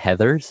only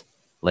Heathers.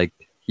 Like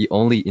he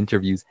only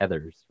interviews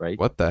Heathers, right?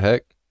 What the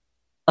heck?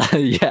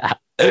 Yeah.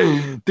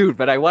 Dude,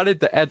 but I wanted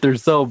to enter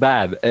so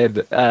bad.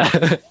 And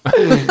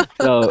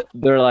so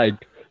they're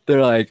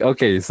like,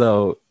 okay,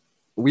 so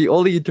we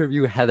only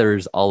interview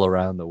Heathers all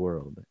around the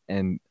world.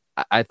 And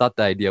I thought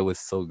the idea was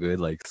so good,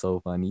 like so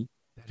funny.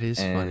 That is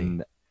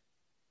funny.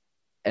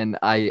 And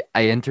I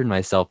entered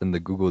myself in the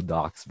Google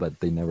Docs, but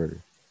they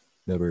never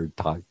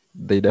talked.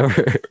 They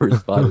never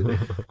responded.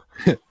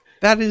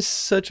 That is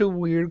such a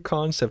weird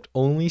concept.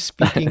 Only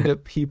speaking to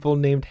people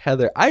named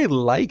Heather. I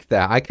like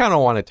that. I kind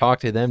of want to talk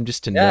to them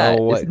just to know Yeah,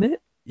 what. isn't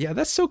it? Yeah,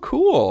 that's so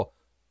cool.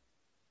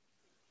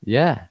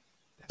 Yeah,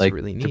 That's like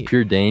really to neat.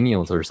 Pure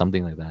Daniels or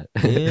something like that.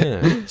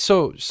 Yeah.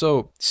 So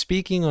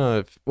speaking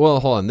of, well,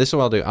 hold on. This is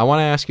what I'll do. I want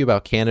to ask you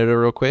about Canada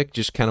real quick.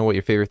 Just kind of what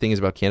your favorite thing is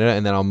about Canada,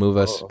 and then I'll move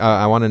us. Oh,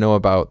 I want to know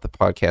about the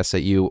podcast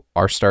that you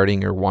are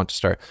starting or want to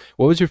start.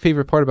 What was your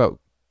favorite part about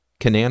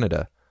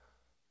Canada?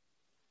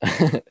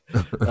 okay.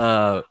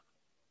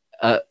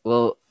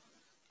 Well,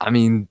 I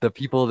mean, the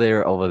people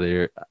there over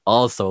there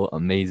also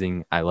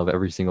amazing. I love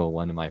every single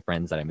one of my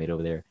friends that I made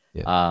over there.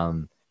 Yeah.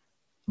 Um,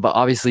 but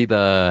obviously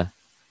the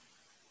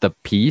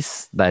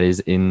peace that is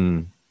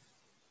in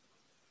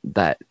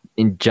that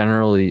in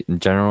general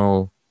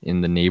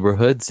in the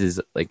neighborhoods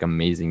is like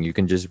amazing. You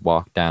can just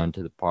walk down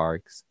to the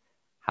parks,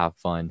 have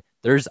fun.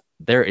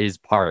 There is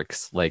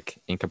parks like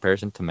in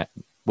comparison to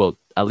well,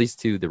 at least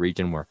to the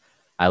region where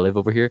I live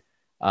over here.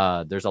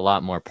 There's a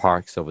lot more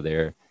parks over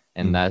there,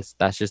 and Mm.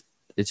 that's just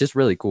it's just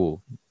really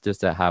cool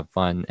just to have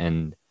fun.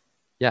 And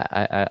yeah,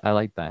 I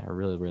like that. I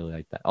really really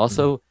like that.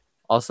 Mm.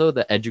 Also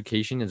the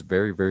education is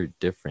very very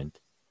different.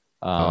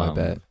 Oh, I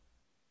bet. Um,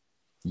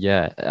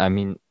 yeah, I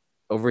mean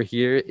over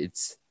here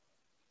it's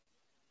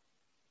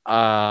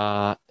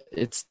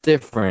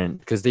different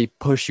because they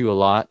push you a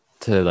lot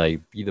to like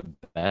be the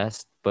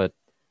best, but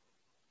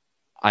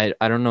I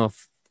don't know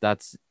if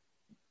that's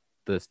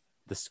the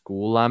the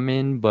school I'm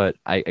in, but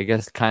I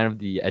guess kind of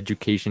the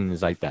education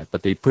is like that.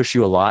 But they push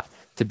you a lot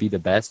to be the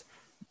best.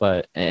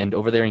 But and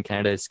over there in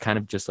Canada, it's kind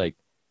of just like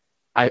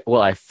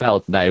I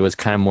felt that it was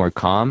kind of more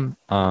calm.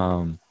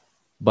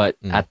 But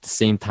Mm. at the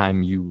same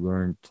time, you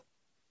learned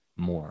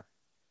more.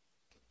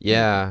 You know.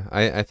 Yeah,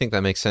 I think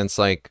that makes sense.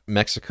 Like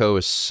Mexico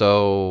is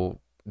so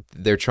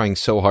they're trying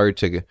so hard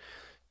to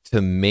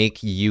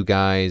make you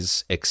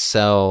guys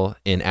excel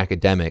in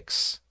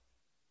academics.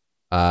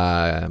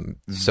 Mhm.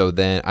 So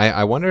then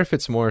I wonder if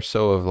it's more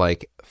so of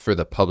like for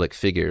the public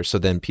figure. So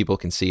then people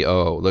can see,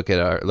 oh, look at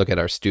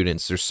our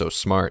students. They're so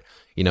smart,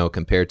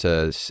 compared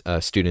to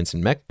students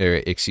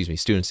in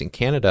students in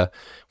Canada,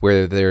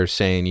 where they're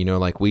saying,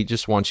 like we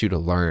just want you to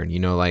learn.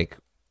 Like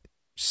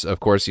of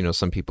course,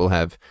 some people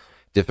have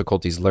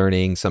difficulties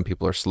learning. Some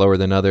people are slower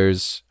than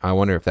others. I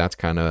wonder if that's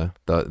kind of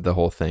the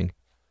whole thing.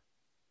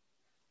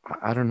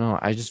 I don't know.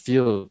 I just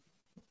feel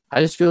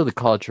the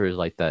culture is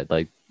like that.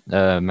 Like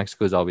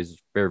Mexico is always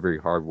very, very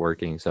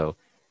hardworking. So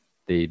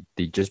they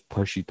just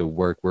push you to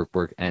work, work,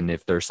 work. And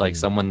if there's like Mm.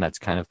 someone that's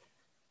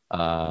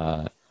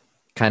uh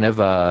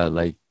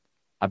like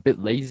a bit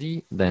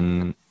lazy,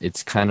 then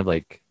it's kind of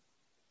like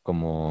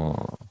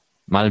como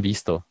mal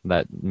visto.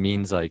 That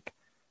means like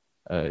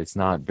it's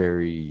not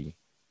very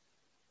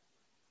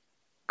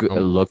good Um,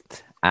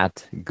 looked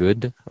at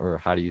good, or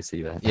how do you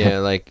say that? yeah,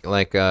 like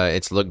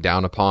it's looked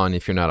down upon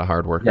if you're not a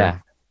hard worker. Yeah,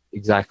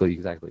 exactly,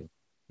 exactly.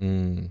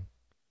 Mm.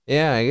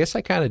 Yeah, I guess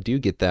I kind of do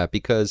get that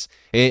because,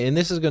 and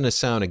this is going to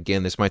sound,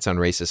 again, this might sound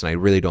racist, and I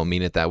really don't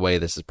mean it that way.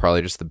 This is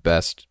probably just the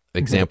best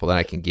example that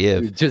I can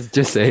give. Just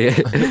say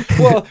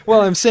it.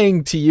 Well, I'm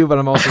saying to you, but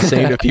I'm also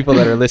saying to people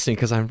that are listening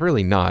because I'm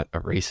really not a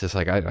racist.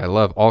 Like, I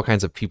love all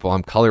kinds of people.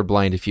 I'm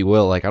colorblind, if you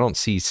will. Like, I don't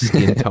see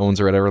skin tones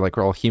or whatever. Like,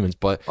 we're all humans.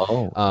 But,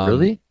 Oh, um,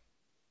 really?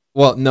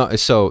 well, no.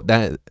 So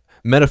that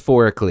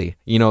metaphorically,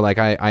 like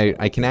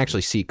I can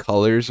actually see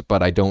colors,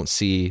 but I don't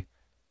see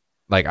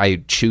like I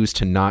choose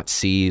to not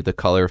see the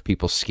color of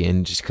people's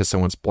skin just because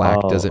someone's black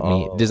Oh, doesn't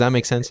mean. Does oh, that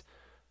make okay. sense?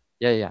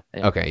 Yeah, yeah,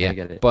 yeah. Okay, I yeah.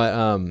 get it. But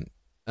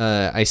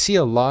I see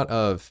a lot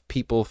of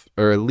people,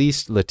 or at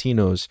least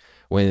Latinos,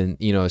 when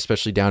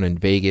especially down in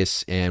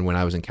Vegas and when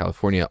I was in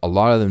California, a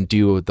lot of them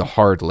do the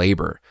hard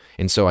labor,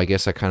 and so I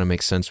guess that kind of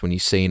makes sense when you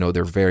say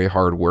they're very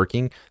hard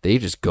working. They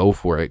just go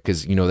for it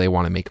because they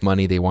want to make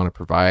money, they want to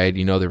provide.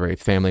 They're very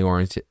family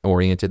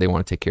oriented. They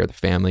want to take care of the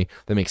family.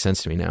 That makes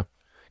sense to me now,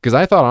 because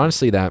I thought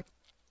honestly that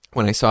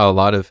when I saw a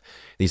lot of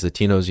these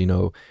Latinos,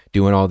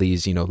 doing all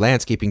these,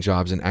 landscaping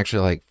jobs and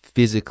actually like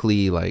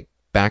physically like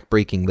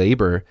backbreaking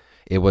labor,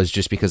 it was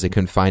just because they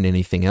couldn't find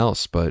anything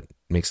else. But it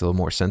makes a little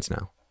more sense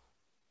now.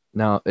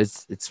 No,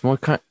 it's more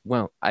kind.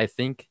 Well, I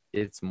think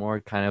it's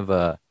more kind of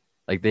a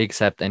like they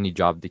accept any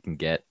job they can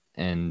get,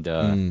 and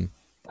Mm.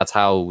 that's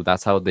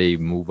how they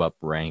move up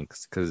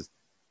ranks because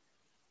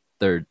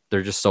they're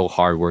just so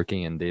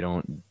hardworking and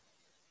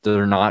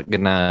they're not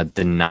gonna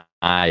deny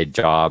a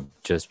job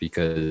just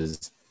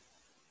because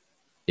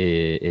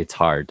it's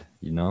hard.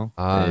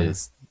 Ah,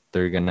 Is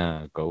they're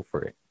gonna go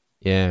for it.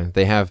 yeah,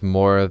 they have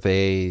more of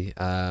a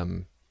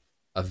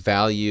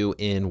value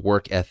in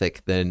work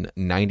ethic than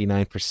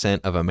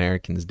 99% of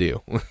Americans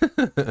do.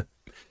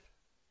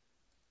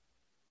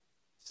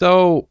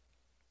 So,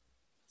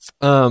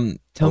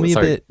 tell Oh, me a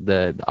sorry, bit.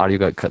 the audio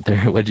got cut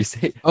there. What'd you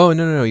say? Oh,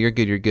 no, you're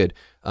good. You're good.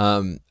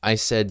 I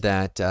said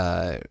that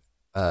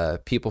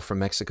people from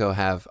Mexico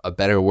have a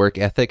better work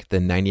ethic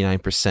than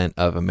 99%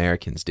 of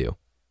Americans do.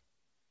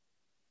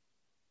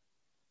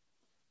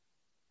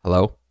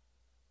 Hello?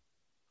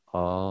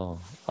 Oh,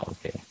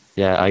 okay.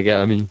 Yeah, I get.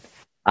 I mean,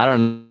 I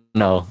don't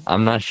know.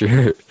 I'm not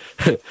sure.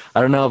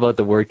 I don't know about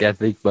the work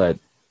ethic, but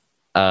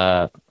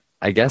uh,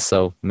 I guess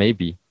so.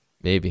 Maybe.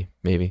 Maybe,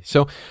 maybe.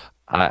 So,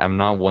 I'm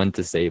not one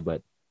to say,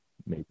 but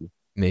maybe.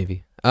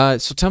 maybe. So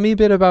tell me a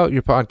bit about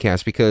your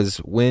podcast because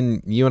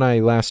when you and I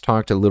last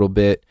talked a little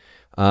bit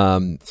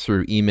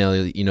through email,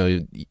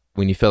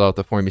 when you fill out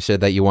the form, you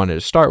said that you wanted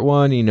to start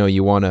one.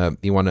 You want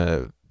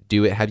to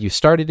do it. Have you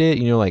started it?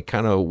 Like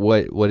kind of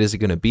what is it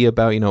going to be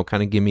about?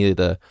 Kind of give me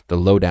the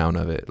lowdown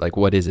of it. Like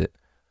what is it?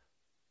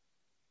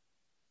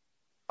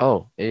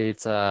 Oh,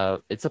 it's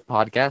a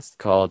podcast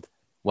called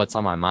What's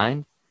on My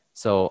Mind.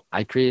 So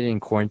I created in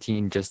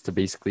quarantine just to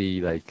basically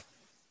like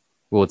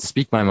well, to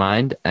speak my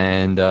mind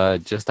and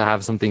just to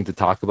have something to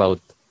talk about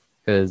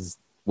because,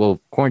 well,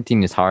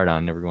 quarantine is hard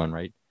on everyone,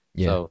 right?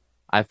 Yeah. So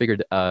I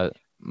figured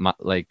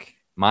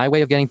my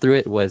way of getting through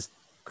it was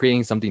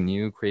creating something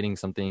new, creating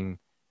something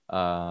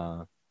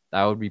that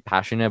I would be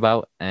passionate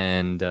about.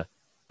 And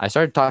I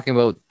started talking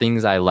about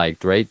things I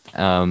liked, right?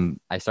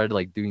 I started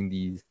like doing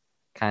these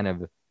kind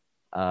of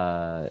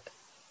uh,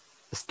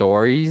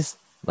 stories,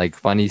 like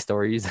funny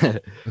stories.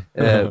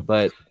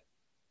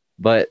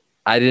 But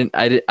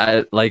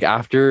I like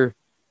after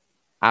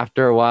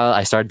a while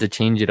I started to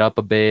change it up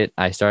a bit.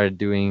 I started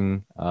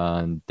doing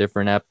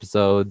different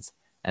episodes,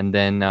 and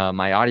then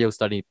my audio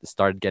study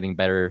started getting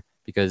better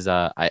because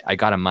I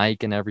got a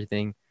mic and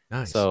everything.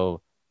 Nice.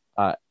 So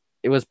uh,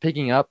 it was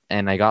picking up,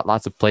 and I got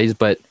lots of plays.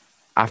 But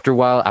after a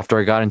while, after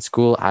I got in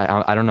school,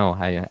 I don't know.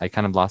 I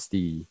kind of lost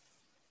the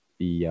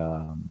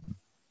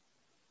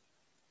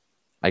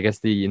I guess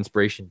the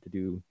inspiration to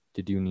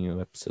do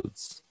new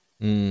episodes.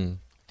 Mm.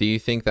 Do you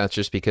think that's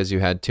just because you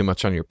had too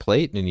much on your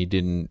plate and you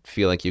didn't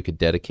feel like you could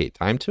dedicate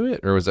time to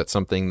it, or was that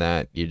something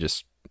that you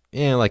just,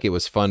 yeah, like it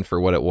was fun for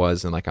what it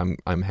was, and like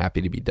I'm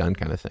happy to be done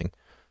kind of thing?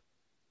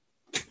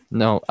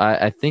 No,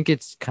 I think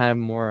it's kind of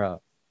more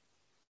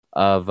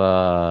of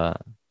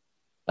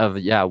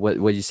yeah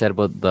what you said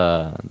about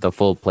the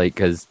full plate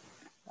because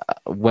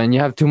when you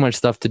have too much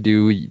stuff to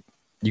do,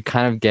 you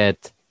kind of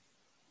get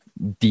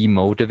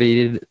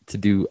demotivated to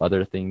do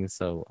other things.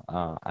 So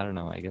I don't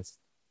know. I guess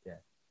yeah,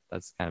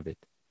 that's kind of it.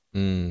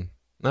 Mm.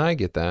 No, I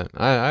get that.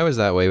 I was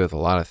that way with a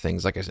lot of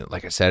things. Like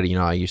I said,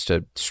 I used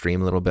to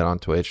stream a little bit on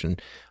Twitch,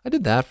 and I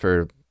did that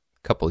for a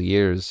couple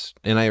years,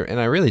 and I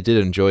really did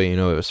enjoy it.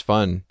 It was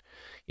fun.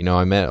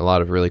 I met a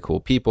lot of really cool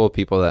people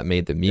that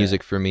made the Yeah.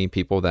 music for me,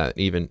 people that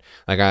even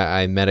like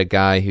I met a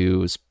guy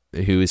who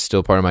is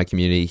still part of my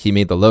community. He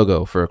made the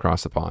logo for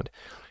Across the Pond.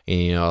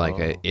 And,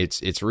 Oh.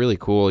 it's really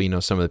cool,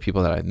 some of the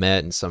people that I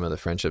met and some of the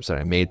friendships that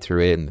I made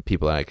through it and the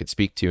people that I could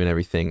speak to and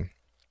everything.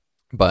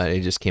 But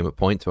it just came a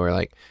point to where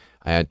like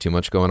I had too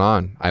much going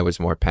on. I was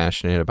more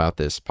passionate about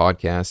this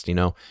podcast.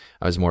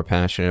 I was more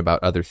passionate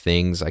about other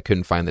things. I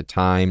couldn't find the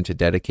time to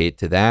dedicate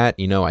to that.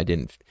 I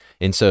didn't.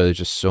 And so there's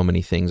just so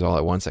many things all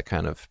at once that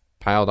kind of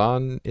piled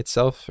on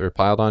itself or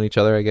piled on each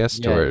other, I guess,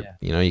 to Yeah, where,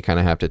 yeah. you kind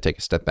of have to take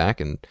a step back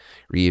and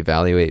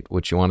reevaluate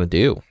what you want to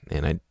do.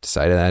 And I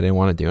decided I didn't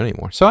want to do it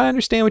anymore. So I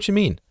understand what you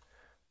mean.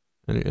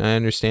 I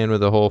understand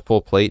with the whole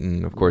full plate,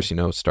 and of Yeah. course,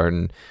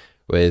 starting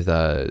with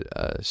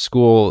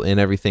school and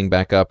everything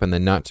back up, and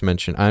then not to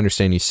mention, I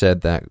understand you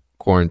said that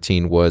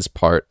quarantine was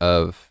part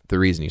of the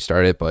reason you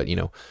started, but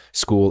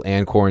school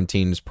and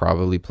quarantine is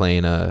probably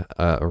playing a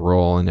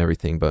role in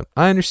everything. But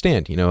I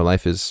understand,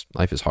 life is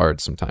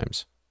hard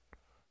sometimes.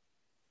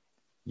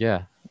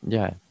 Yeah.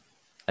 Yeah.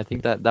 I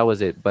think that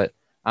was it. But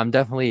I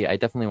definitely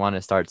want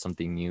to start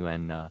something new,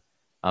 and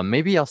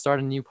maybe I'll start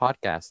a new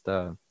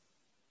podcast.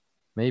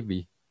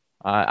 Maybe.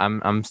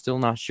 I'm still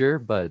not sure,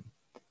 but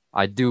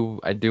I do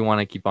want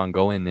to keep on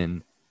going,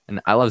 and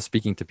I love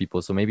speaking to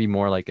people, so maybe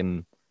more like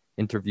an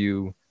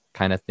interview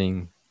kind of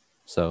thing.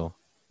 So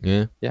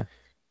Yeah, yeah.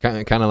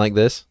 kind of like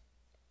this.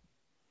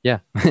 Yeah.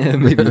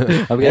 Maybe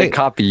I'm gonna Hey,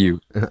 copy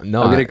you.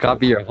 no, I'm gonna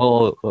copy your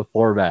whole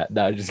format.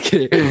 No, just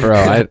bro,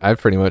 kidding. I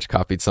pretty much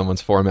copied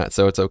someone's format,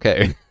 so it's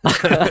okay.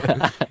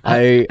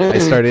 I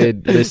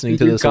started listening Did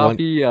to you this one.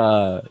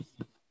 copy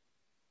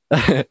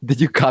did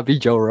you copy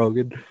Joe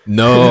Rogan?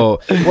 No,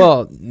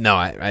 well, no,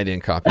 I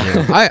didn't copy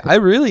him. I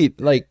really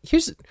like.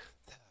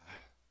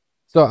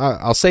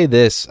 I'll say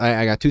this.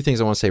 I got two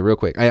things I want to say real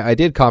quick. I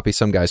did copy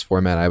some guy's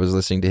format. I was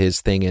listening to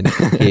his thing and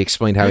he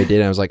explained how he did it.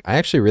 And I was like, I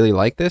actually really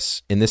like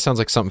this, and this sounds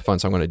like something fun,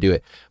 so I'm going to do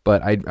it.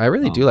 But I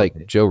really Oh, do like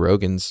okay. Joe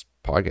Rogan's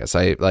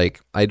podcast.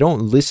 I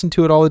don't listen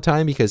to it all the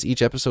time because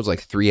each episode's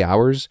like 3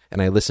 hours,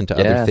 and I listen to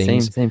other Yeah, same,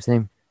 things. same,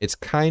 same. It's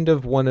kind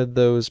of one of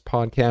those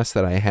podcasts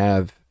that I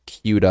have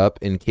queued up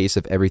in case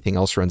if everything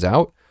else runs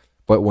out.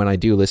 But when I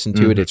do listen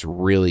to it, Hmm. it's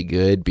really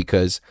good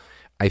because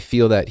I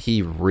feel that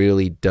he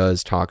really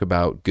does talk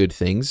about good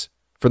things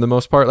for the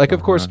most part. Like,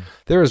 of course, Uh-huh.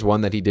 there was one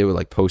that he did with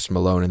like Post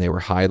Malone, and they were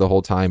high the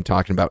whole time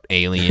talking about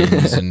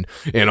aliens and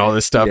all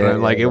this stuff. Yeah, And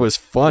yeah, like, it yeah. was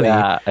funny.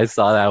 Yeah, I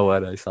saw that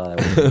one. I saw that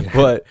one. Yeah.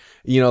 But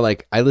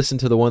like I listened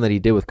to the one that he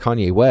did with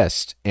Kanye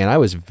West, and I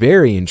was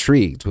very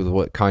intrigued with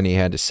what Kanye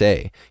had to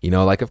say.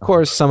 Like of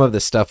course some of the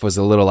stuff was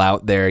a little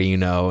out there,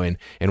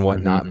 and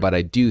whatnot. Mhm. But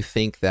I do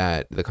think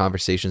that the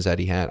conversations that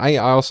he had. I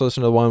also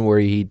listened to the one where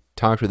he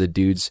talked with the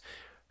dudes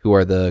who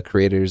are the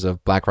creators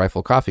of Black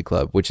Rifle Coffee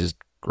Club, which is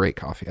great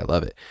coffee. I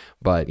love it.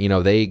 But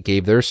they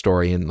gave their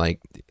story, and like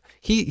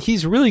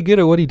he's really good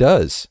at what he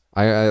does.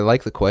 I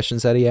like the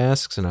questions that he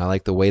asks, and I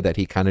like the way that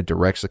he kind of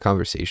directs the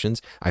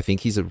conversations. I think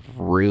he's a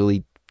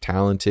really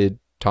talented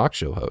talk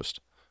show host.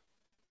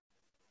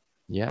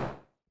 Yeah,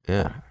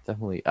 Yeah.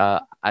 definitely.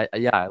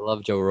 I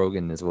love Joe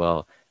Rogan as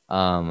well.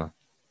 Um,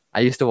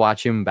 I used to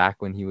watch him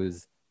back when he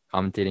was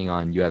commentating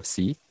on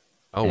UFC,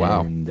 Oh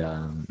wow.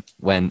 and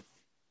when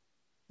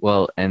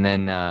well, and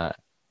then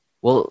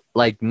well,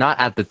 like not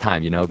at the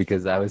time,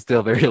 because I was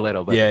still very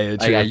little, but Yeah,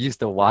 like I true. used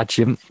to watch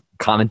him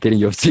commentating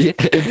UFC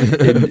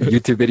in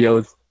YouTube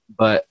videos.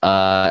 But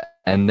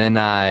and then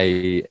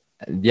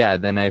yeah,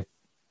 then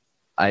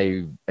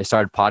I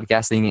started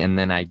podcasting, and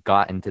then I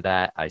got into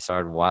that. I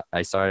started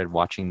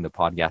watching the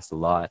podcast a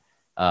lot.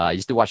 I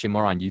used to watch it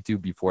more on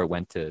YouTube before it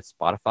went to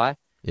Spotify.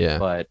 Yeah.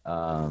 But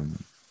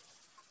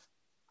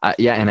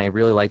yeah, and I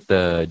really like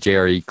the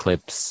JRE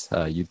Clips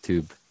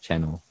YouTube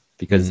channel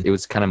because Mm, it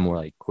was kind of more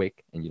like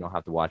quick, and you don't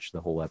have to watch the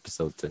whole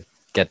episode to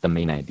get the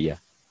main idea.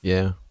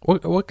 yeah.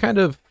 What kind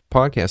of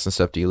podcasts and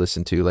stuff do you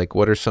listen to? Like,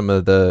 what are some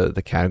of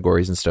the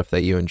categories and stuff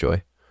that you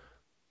enjoy?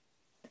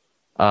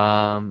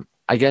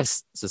 I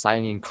guess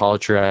society and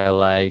culture I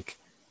like.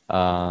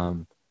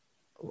 Um,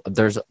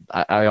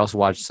 I also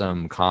watch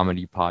some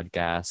comedy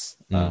podcasts,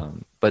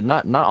 Mm. but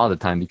not all the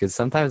time because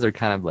sometimes they're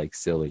kind of like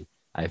silly,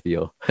 I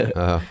feel.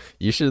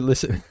 You should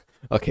listen.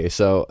 Okay,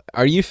 so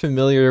are you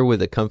familiar with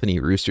the company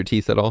Rooster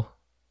Teeth at all?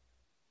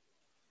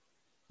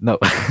 No.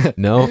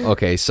 No?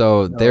 Okay,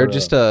 so they're No.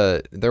 just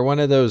they're one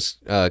of those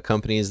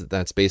companies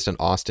that's based in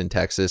Austin,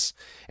 Texas,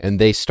 and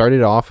they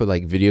started off with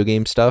like video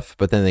game stuff,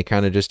 but then they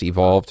kind of just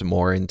evolved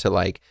more into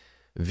like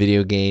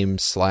video game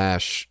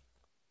slash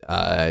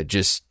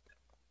just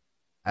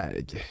uh,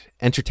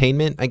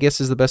 entertainment, I guess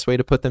is the best way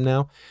to put them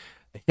now.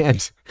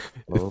 And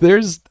Well,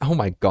 there's, oh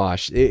my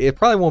gosh, it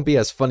probably won't be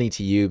as funny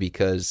to you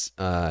because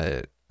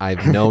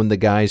I've known the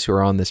guys who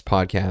are on this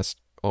podcast.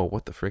 Oh,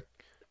 what the frick?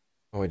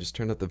 Oh, I just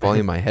turned up the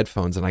volume of my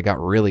headphones and I got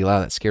really loud.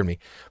 That scared me.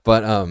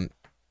 But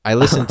I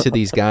listened to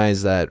these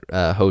guys that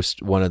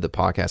host one of the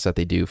podcasts that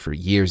they do for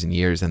years and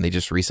years, and they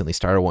just recently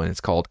started one.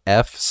 It's called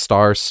F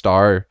star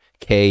star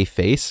K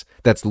Face.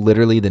 That's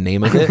literally the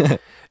name of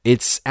it.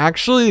 It's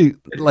actually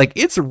like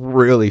it's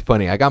really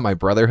funny. I got my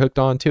brother hooked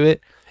onto it,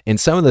 and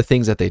some of the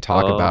things that they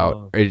talk about,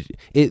 oh,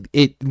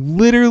 it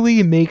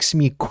literally makes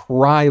me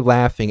cry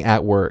laughing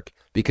at work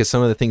because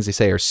some of the things they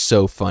say are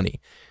so funny.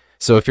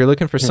 So if you're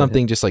looking for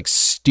something just like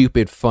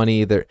stupid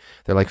funny, they're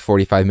like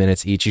 45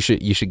 minutes each.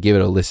 You should give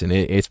it a listen.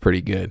 It's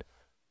pretty good.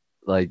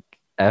 like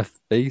F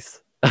face.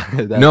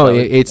 That's No, how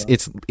it's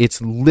spelled.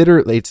 it's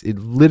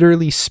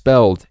literally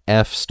spelled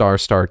F star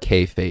star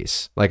K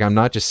face. Like I'm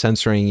not just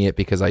censoring it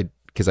because I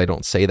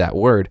don't say that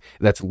word.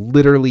 That's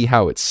literally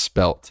how it's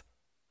spelt.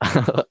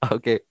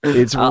 Okay,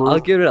 It's I'll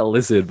give it a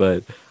listen,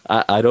 but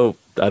I don't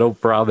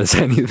promise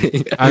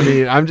anything. I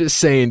mean, I'm just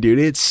saying, dude,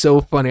 it's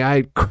so funny.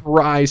 I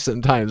cry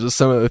sometimes with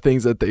some of the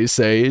things that they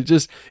say.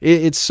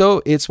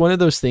 It's one of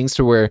those things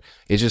to where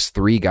it's just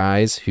three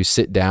guys who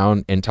sit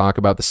down and talk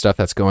about the stuff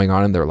that's going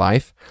on in their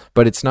life.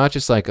 But it's not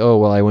just like, oh,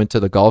 well, I went to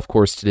the golf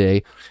course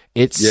today.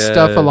 It's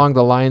stuff Yeah. along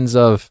the lines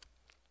of,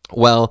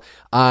 well,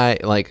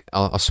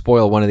 I'll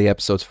spoil one of the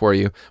episodes for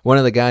you. One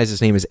of the guys,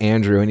 his name is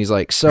Andrew, and he's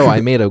like, so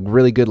I made a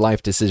really good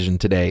life decision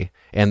today.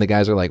 And the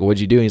guys are like, what'd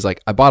you do? And he's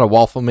like, I bought a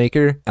waffle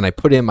maker and I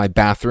put it in my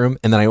bathroom,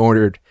 and then I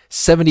ordered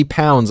 70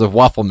 pounds of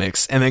waffle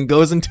mix, and then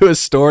goes into a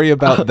story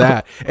about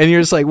that. And you're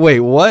just like, wait,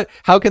 what?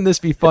 How can this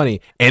be funny?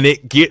 And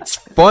it gets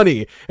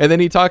funny. And then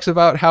he talks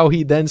about how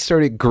he then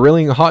started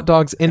grilling hot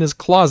dogs in his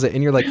closet,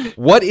 and you're like,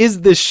 what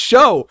is this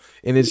show?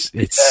 And it's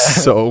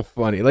so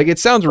funny. Like it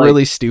sounds Like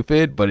really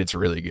stupid, but it's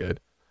really good.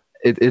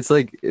 it's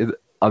like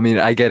I mean,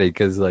 I get it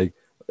because like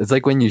it's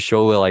like when you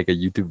show like a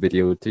YouTube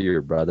video to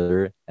your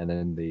brother and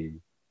then they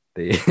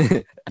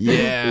they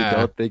Yeah.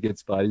 don't think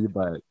it's funny,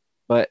 but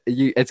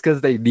it's because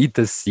they need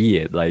to see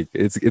it. Like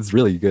it's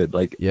really good.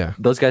 Like Yeah.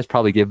 those guys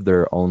probably give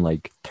their own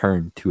like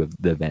turn to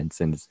the events,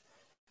 and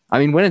I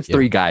mean when it's Yeah.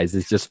 three guys,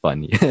 it's just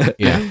funny.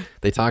 Yeah.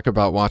 They talk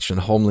about watching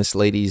homeless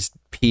ladies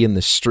pee in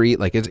the street.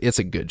 Like it's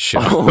a good show.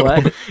 Oh,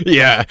 what?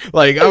 Yeah.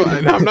 Like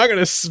I'm not going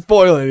to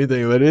spoil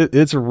anything, but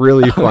it's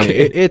really funny.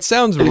 Okay. It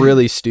sounds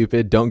really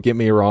stupid. Don't get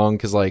me wrong.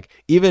 Cause like,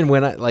 even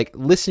when I like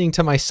listening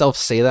to myself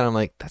say that, I'm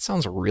like, that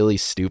sounds really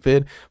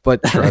stupid,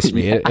 but trust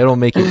me, Yeah. it'll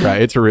make you cry.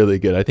 It's really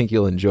good. I think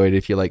you'll enjoy it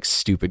if you like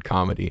stupid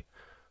comedy.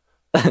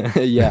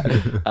 Yeah.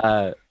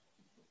 Uh,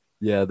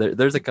 yeah,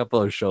 there's a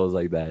couple of shows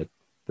like that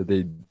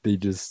they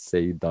just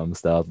say dumb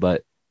stuff,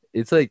 but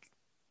it's like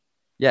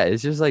yeah,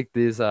 it's just like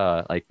these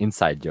like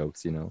inside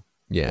jokes,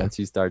 Yeah. once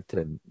you start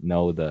to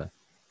know the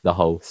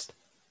host.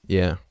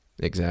 Yeah,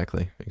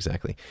 exactly.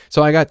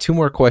 So I got two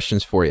more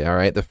questions for you. All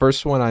right. The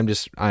first one, I'm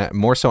just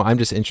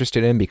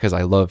interested in because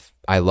I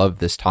love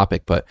this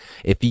topic. But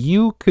if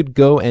you could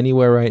go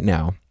anywhere right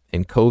now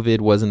and COVID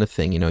wasn't a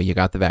thing, you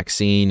got the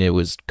vaccine, it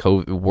was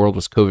COVID, the world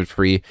was COVID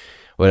free,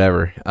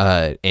 whatever,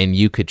 and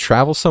you could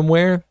travel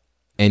somewhere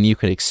and you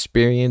could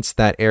experience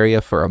that area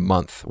for a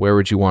month, where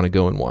would you want to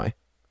go and why?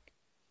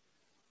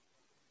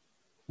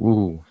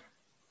 Ooh.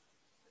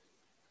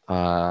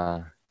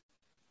 Uh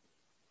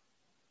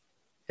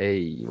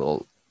hey,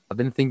 well, I've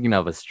been thinking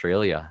of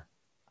Australia.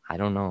 I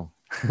don't know.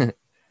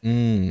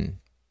 Mm,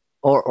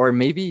 Or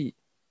maybe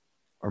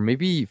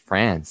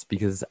France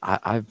because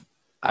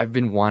I've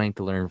been wanting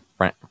to learn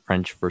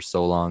French for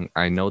so long.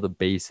 I know the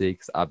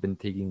basics. I've been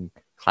taking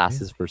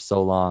classes really? for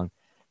so long,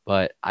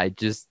 but I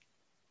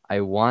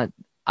want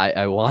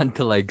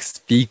to like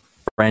speak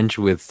French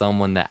with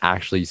someone that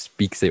actually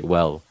speaks it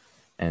well,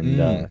 and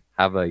Mm.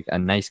 have a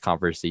nice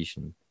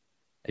conversation,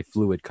 a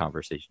fluid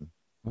conversation.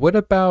 What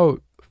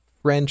about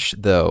French,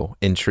 though,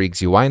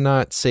 intrigues you? Why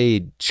not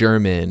say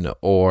German,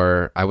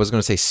 or I was going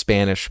to say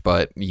Spanish,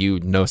 but you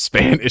know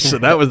Spanish, so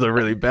that was a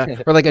really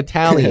bad, or like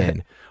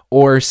Italian,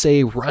 or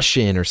say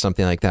Russian or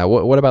something like that.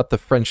 What about the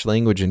French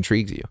language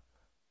intrigues you?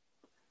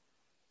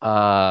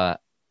 Uh,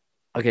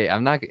 okay,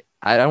 I'm not.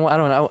 I don't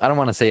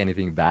want to say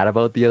anything bad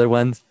about the other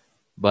ones,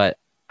 but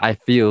I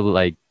feel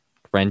like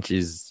French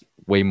is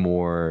way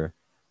more.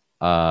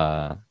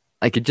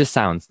 Like it just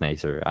sounds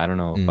nicer. I don't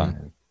know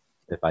Mm.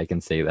 if I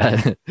can say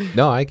that.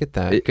 No, I get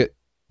that. It, Good.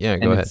 Yeah,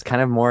 go and ahead. it's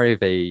kind of more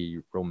of a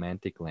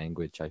romantic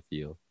language, I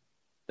feel,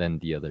 than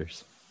the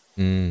others.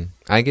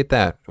 I get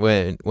that.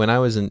 When I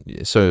was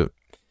in, so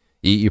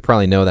you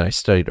probably know that I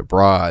studied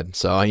abroad.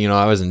 So,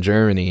 I was in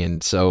Germany.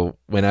 And so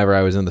whenever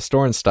I was in the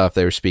store and stuff,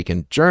 they were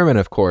speaking German,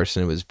 of course.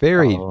 And it was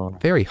very, Oh,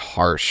 very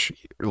harsh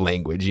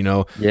language.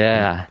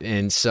 yeah.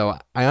 And so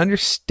I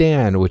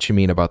understand what you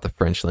mean about the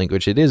French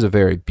language. It is a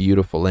very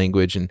beautiful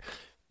language. And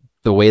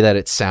the way that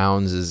it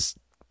sounds is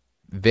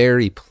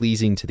very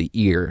pleasing to the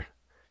ear.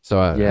 So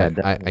Yeah, I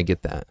definitely.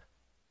 get that.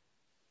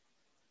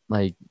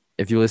 Like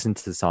if you listen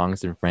to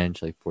songs in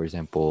French, like for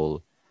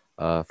example,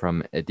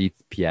 from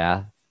Edith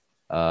Piaf,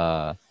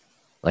 uh,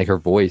 like her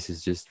voice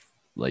is just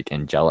like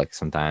angelic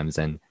sometimes.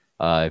 And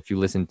if you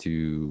listen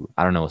to,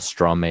 I don't know,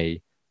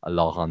 Stromae,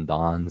 Laurent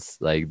Dans,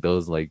 like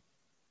those, like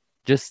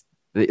just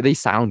they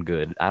sound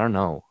good. I don't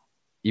know.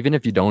 Even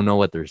if you don't know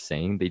what they're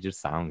saying, they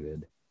just sound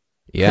good.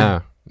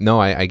 Yeah.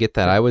 No, I get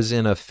that. I was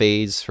in a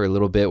phase for a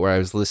little bit where I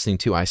was listening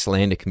to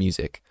Icelandic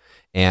music.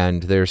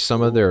 And there's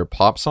some of Oh, their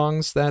pop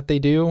songs that they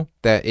do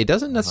that it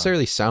doesn't uh-huh.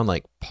 necessarily sound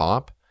like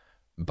pop,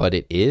 but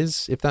it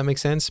is, if that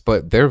makes sense.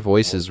 But their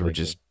voices were Okay,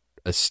 okay. just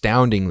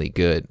astoundingly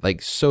good,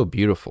 like so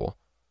beautiful.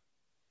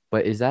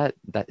 But is that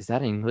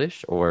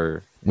English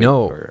or wait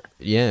No, or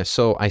yeah.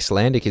 So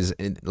Icelandic is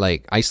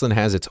like Iceland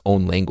has its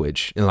own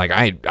language, and like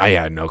I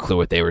had no clue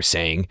what they were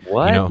saying. You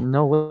what? know,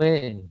 No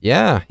way.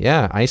 Yeah,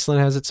 yeah.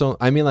 Iceland has its own.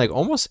 I mean, like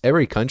almost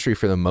every country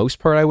for the most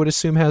part, I would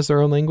assume has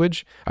their own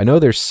language. I know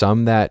there's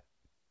some that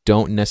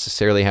don't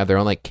necessarily have their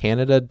own. Like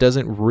Canada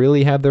doesn't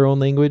really have their own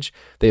language.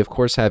 They of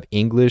course have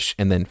English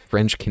and then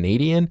French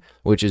Canadian,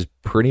 which is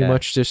pretty Yeah.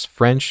 much just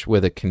French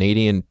with a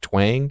Canadian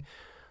twang.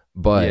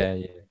 But Yeah,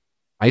 yeah.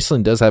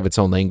 Iceland does have its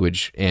own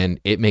language, and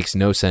it makes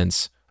no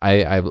sense.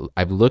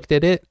 I've looked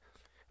at it.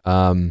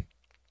 Um,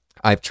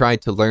 I've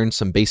tried to learn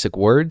some basic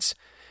words.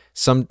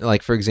 Some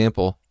like for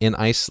example, in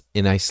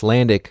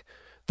Icelandic,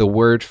 the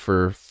word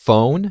for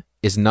phone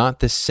is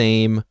not the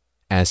same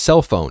as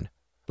cell phone.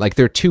 Like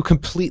they're two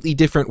completely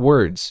different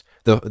words.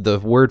 The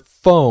word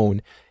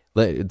phone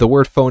the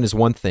word phone is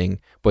one thing,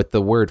 but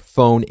the word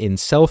phone in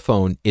cell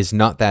phone is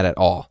not that at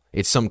all.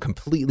 It's some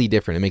completely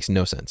different. It makes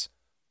no sense.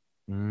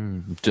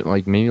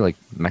 Like maybe like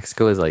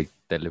Mexico is like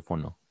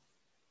teléfono.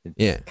 It's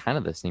Yeah. kind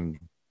of the same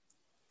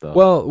though.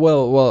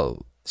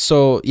 Well.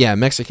 So yeah,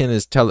 Mexican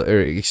is or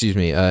excuse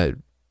me,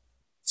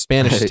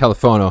 Spanish is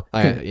telefono.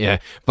 Yeah,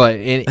 but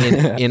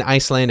in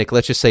Icelandic,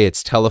 let's just say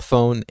it's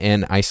telephone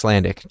and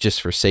Icelandic,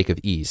 just for sake of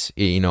ease.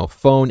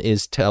 Phone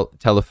is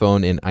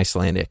telephone in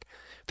Icelandic.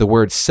 The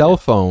word cell Yeah.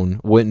 phone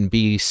wouldn't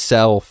be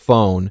cell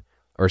phone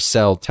or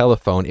cell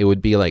telephone. It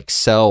would be like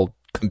cell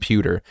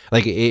computer.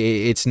 Like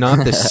it's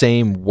not the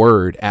same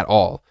word at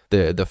all.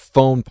 The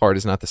phone part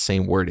is not the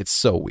same word. It's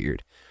so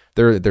weird.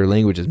 Their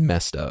language is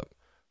messed up.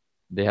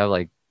 They have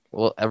like,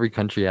 well, every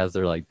country has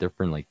their like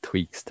different like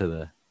tweaks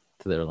to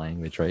their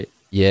language, right?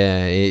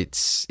 Yeah,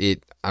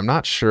 I'm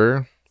not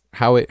sure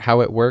how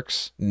it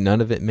works.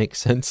 None of it makes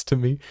sense to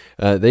me.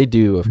 They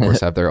do, of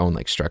course, have their own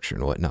like structure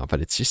and whatnot,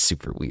 but it's just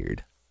super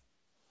weird.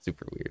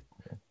 Super weird.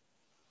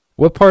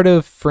 What part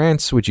of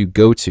France would you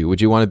go to? Would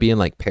you want to be in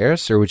like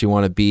Paris, or would you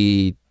want to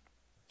be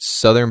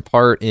southern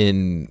part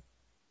in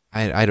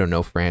I don't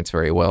know France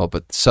very well,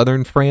 but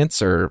southern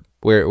France, or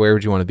where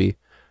would you want to be?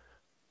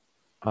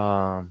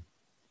 Um,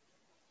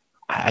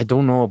 I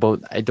don't know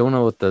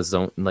what the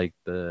zone like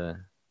the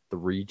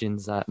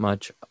regions that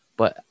much,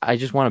 but I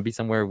just want to be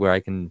somewhere where I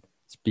can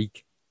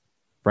speak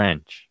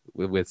French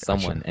with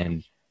someone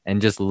Gotcha.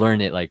 and just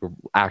learn it like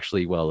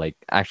actually well, like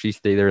actually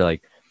stay there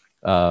like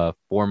 4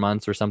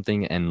 months or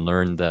something and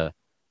learn the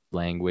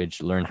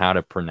language, learn how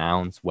to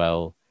pronounce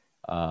well.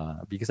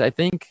 Because I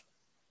think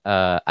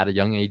at a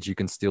young age you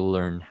can still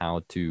learn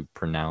how to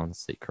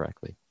pronounce it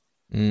correctly.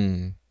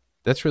 Mm,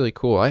 that's really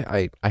cool.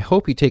 I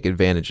hope you take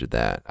advantage of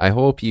that. I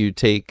hope you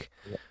take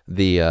Yeah.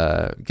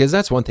 the because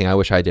that's one thing I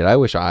wish I did. I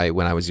wish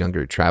when I was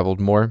younger traveled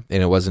more,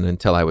 and it wasn't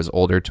until I was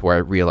older to where I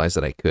realized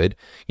that I could.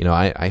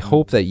 I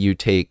hope Mm. that you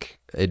take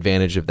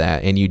advantage of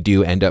that and you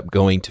do end up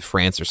going to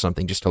France or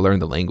something just to learn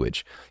the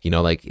language.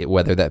 Like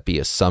whether that be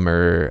a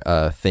summer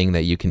thing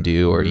that you can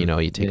do, or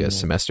Mhm. you take a Yeah.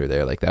 semester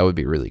there. Like that would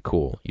be really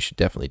cool. You should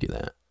definitely do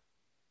that.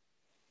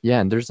 Yeah,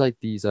 and there's like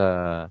these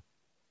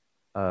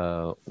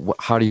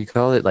how do you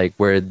call it, like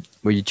where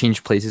you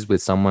change places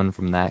with someone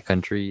from that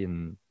country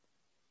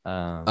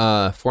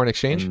um Foreign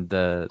exchange. and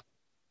the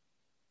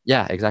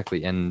yeah,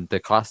 exactly, and the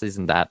cost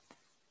isn't that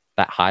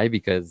high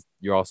because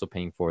you're also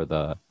paying for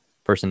the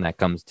person that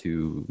comes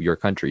to your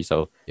country.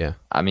 So Yeah.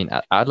 I mean,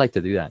 I'd like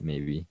to do that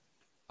maybe.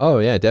 Oh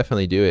yeah,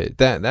 definitely do it.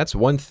 That's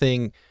one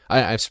thing.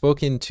 I've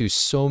spoken to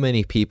so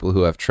many people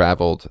who have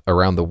traveled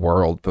around the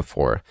world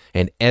before,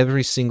 and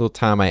every single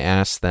time I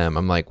ask them,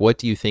 I'm like, "What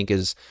do you think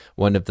is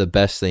one of the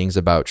best things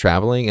about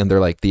traveling?" And they're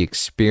like, "The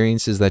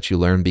experiences that you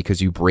learn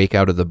because you break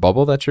out of the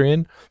bubble that you're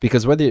in."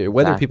 Because whether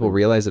people Exactly.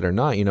 realize it or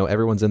not,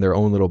 everyone's in their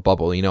own little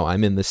bubble.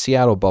 I'm in the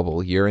Seattle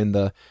bubble. You're in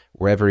the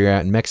wherever you're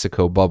at in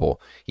Mexico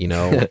bubble.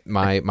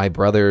 My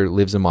brother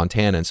lives in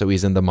Montana, and so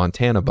he's in the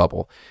Montana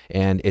bubble.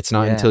 And it's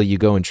not until Yeah. you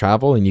go and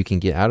travel and you can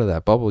get out of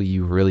that bubble,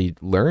 you really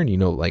learn,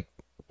 like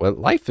what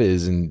life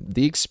is and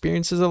the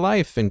experiences of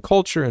life and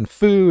culture and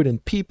food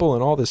and people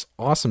and all this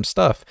awesome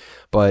stuff.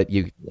 But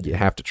you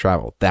have to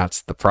travel.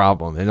 That's the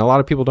problem. And a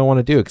lot of people don't want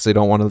to do it because they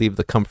don't want to leave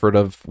the comfort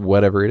of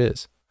whatever it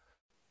is.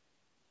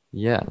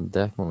 Yeah,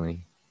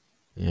 definitely.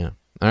 Yeah.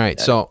 All right.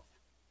 Yeah. So,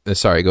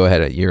 sorry, go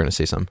ahead. You're going to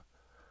say something.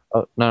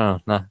 Oh, no, no,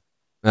 no.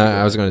 You go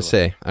I was ahead. going to Go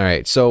ahead. say, all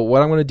right. So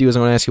what I'm going to do is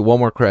I'm going to ask you one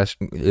more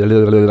question.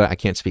 I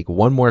can't speak.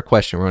 One more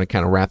question. We're going to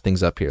kind of wrap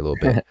things up here a little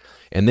bit.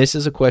 And this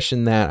is a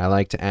question that I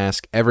like to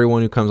ask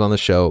everyone who comes on the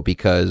show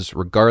because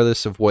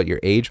regardless of what your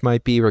age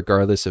might be,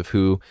 regardless of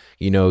who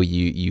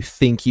you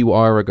think you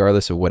are,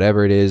 regardless of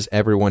whatever it is,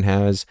 everyone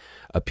has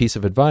a piece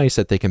of advice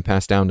that they can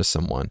pass down to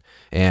someone.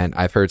 And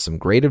I've heard some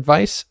great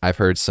advice. I've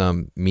heard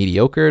some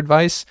mediocre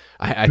advice.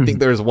 I think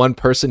there was one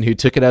person who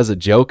took it as a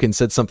joke and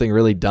said something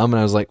really dumb,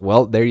 and I was like,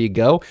 well, there you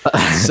go.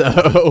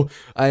 So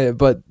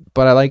but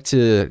I like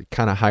to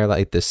kind of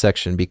highlight this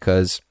section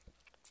because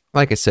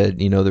like I said,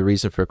 the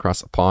reason for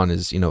Across the Pond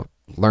is,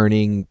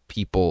 learning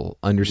people,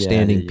 Yeah,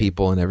 understanding yeah,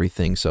 people and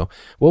everything. So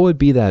what would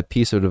be that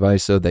piece of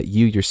advice though that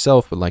you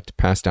yourself would like to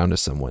pass down to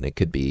someone? It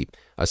could be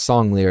a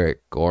song lyric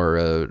or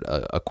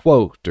a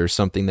quote or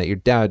something that your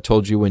dad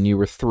told you when you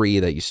were 3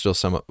 that you still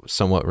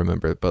somewhat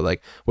remember. But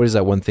like, what is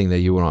that one thing that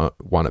you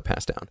want to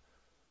pass down?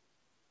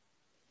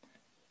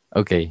 yeah.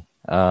 Okay.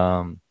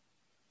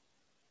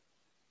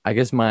 I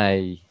guess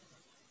I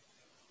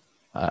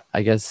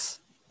guess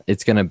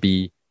it's gonna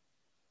be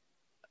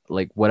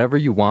like whatever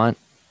you want,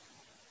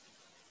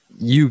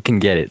 you can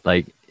get it.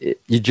 Like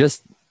you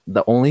just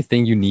the only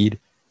thing you need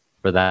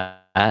for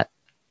that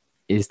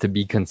is to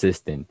be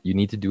consistent. You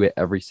need to do it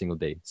every single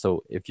day.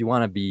 So if you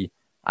want to be,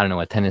 I don't know,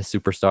 a tennis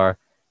superstar,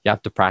 you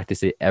have to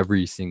practice it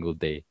every single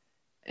day.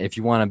 If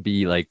you want to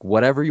be like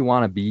whatever you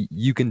want to be,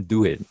 you can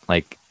do it.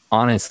 Like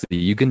honestly,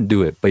 you can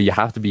do it, but you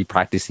have to be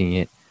practicing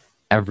it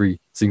every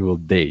single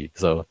day.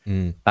 So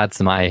Mm, that's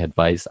my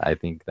advice. I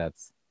think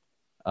that's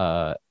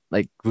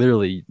like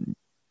literally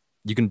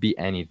you can be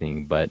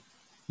anything, but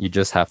you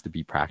just have to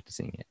be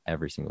practicing it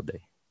every single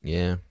day.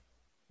 yeah.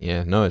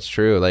 Yeah, no, it's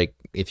true. Like,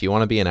 if you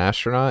want to be an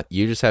astronaut,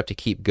 you just have to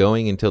keep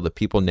going until the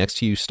people next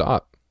to you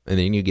stop, and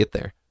then you get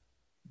there.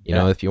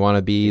 Yeah, If you want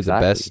to be the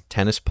exactly. best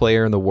tennis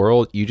player in the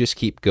world, you just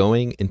keep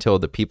going until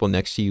the people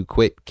next to you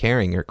quit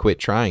caring or quit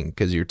trying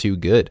because you're too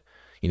good.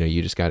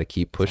 You just got to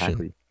keep pushing.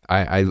 Exactly.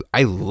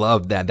 I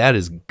love that. That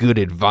is good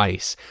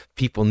advice.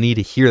 People need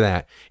to hear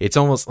that. It's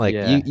almost like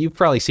Yeah. you've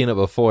probably seen it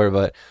before,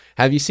 but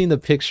have you seen the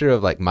picture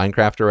of like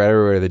Minecraft or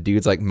whatever where the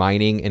dude's like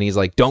mining and he's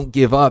like, "Don't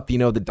give up. The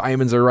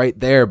diamonds are right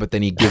there," but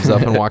then he gives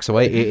up and walks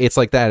away. It's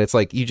like that. It's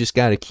like you just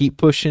got to keep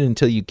pushing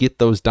until you get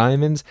those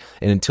diamonds,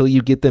 and until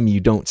you get them,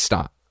 you don't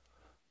stop.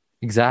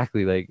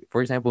 Exactly. Like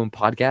for example, in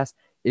podcasts,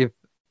 if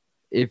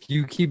if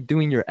you keep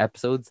doing your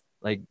episodes,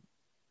 like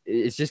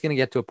it's just gonna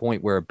get to a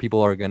point where people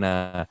are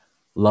gonna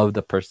love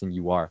the person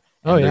you are,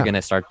 Oh and they're yeah.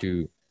 gonna start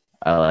to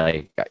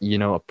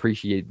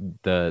appreciate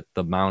the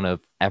amount of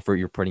effort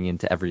you're putting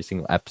into every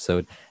single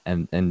episode.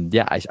 And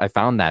yeah, I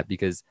found that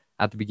because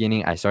at the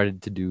beginning I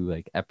started to do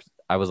like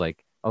I was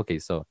like, okay,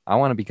 so I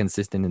want to be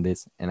consistent in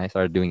this, and I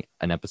started doing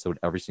an episode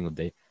every single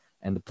day,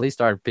 and the play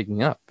started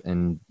picking up,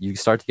 and you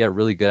start to get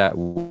really good at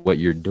what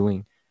you're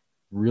doing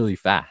really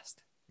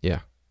fast.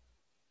 Yeah.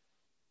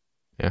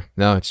 Yeah.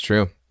 No, it's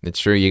true. It's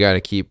true. You got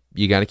to keep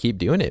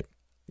doing it.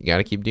 You got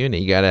to keep doing it.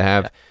 You got to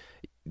have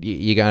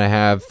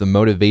the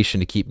motivation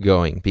to keep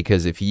going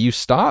because if you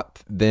stop,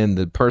 then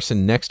the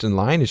person next in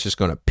line is just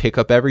going to pick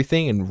up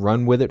everything and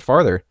run with it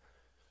farther.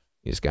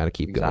 You just got to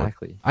keep going.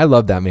 Exactly. I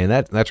love that, man.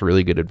 That's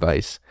really good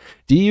advice.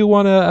 Do you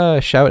want to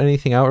shout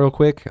anything out real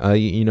quick?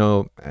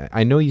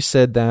 I know you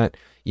said that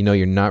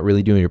you're not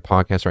really doing your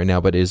podcast right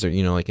now, but is there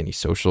like any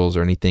socials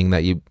or anything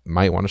that you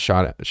might want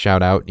to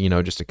shout out?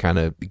 Just to kind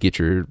of get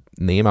your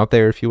name out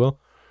there, if you will.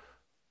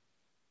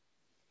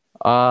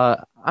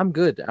 I'm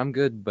good. I'm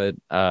good, but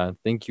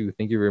thank you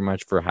very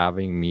much for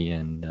having me,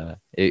 and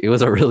it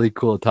was a really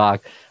cool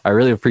talk. I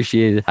really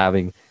appreciated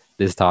having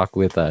this talk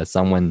with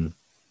someone,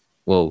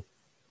 well,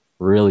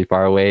 really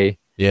far away,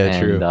 Yeah, and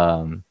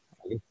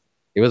true.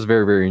 it was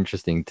very very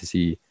interesting to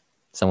see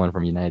someone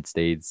from United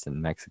States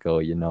and Mexico,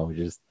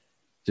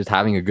 just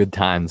having a good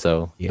time.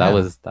 So that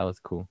Yeah. was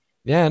cool.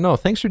 Yeah, no,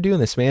 thanks for doing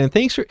this, man. And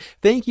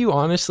thank you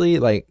honestly,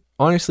 like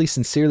honestly,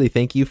 sincerely,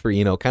 thank you for,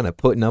 kind of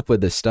putting up with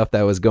the stuff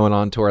that was going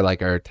on to where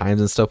like our times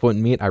and stuff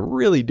wouldn't meet. I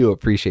really do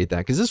appreciate that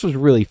because this was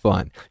really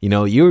fun.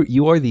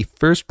 You are the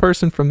first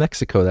person from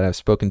Mexico that I've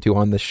spoken to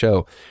on the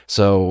show.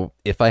 So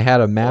if I had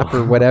a map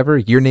or whatever,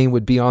 your name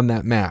would be on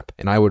that map,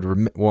 and I would.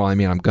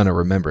 I'm gonna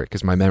remember it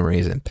because my memory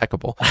is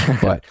impeccable.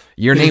 But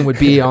your name would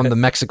be on the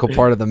Mexico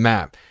part of the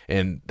map,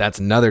 and that's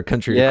another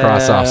country to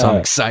cross off. So I'm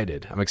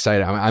excited.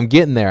 I'm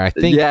getting there. I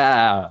think.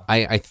 Yeah.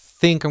 I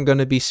think I'm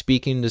gonna be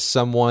speaking to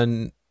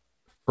someone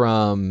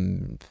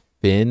from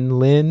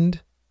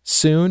Finland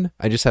soon.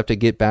 I just have to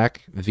get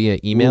back via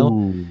email.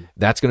 Ooh.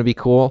 That's going to be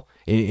cool.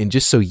 And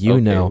just so you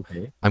know,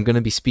 I'm going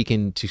to be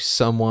speaking to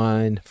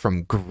someone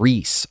from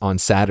Greece on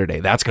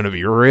Saturday. That's going to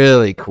be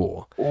really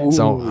cool. Ooh.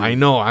 So I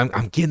know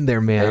I'm getting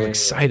there, man. I'm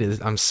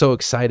excited. I'm so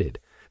excited.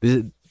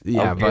 I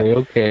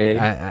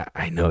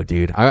know,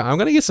 dude. I'm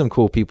going to get some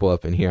cool people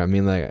up in here. I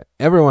mean, like,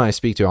 everyone I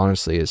speak to,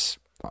 honestly, is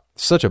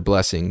such a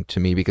blessing to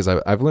me because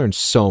I've learned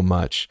so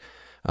much.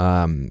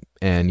 And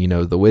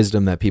the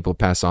wisdom that people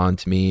pass on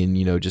to me,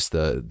 and just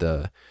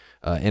the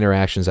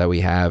interactions that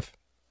we have,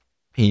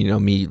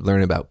 me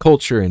learning about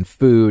culture and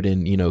food,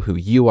 and who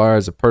you are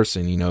as a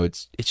person.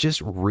 It's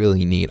just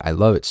really neat. I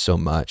love it so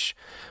much.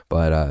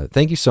 But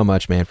thank you so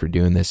much, man, for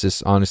doing this.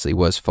 This honestly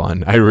was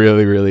fun. I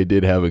really, really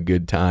did have a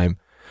good time.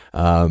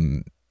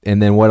 And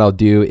then what I'll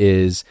do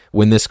is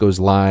when this goes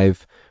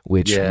live,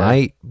 which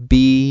might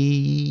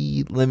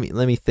be, let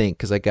me think,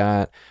 because I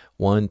got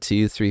 1,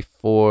 2, 3,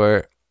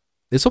 4.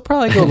 This will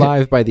probably go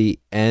live by the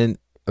end,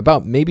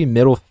 about maybe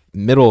middle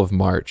of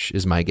March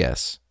is my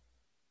guess.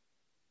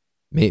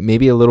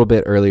 Maybe a little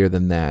bit earlier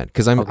than that,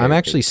 because I'm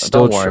actually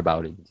still. Don't worry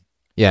about it.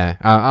 Yeah,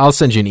 I'll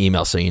send you an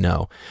email so you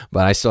know.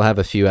 But I still have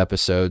a few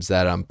episodes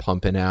that I'm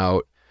pumping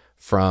out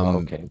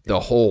from the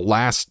whole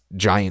last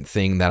giant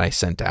thing that I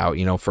sent out.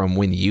 From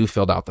when you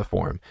filled out the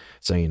form.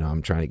 So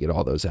I'm trying to get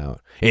all those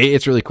out.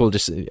 It's really cool.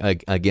 Just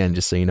again,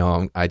 just so you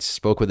know, I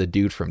spoke with a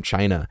dude from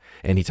China,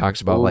 and he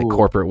talks about like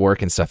corporate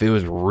work and stuff. It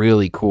was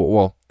really cool.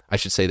 Well, I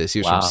should say this. He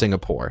was from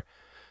Singapore,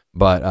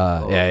 but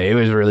it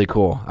was really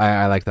cool.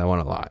 I like that one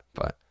a lot.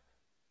 But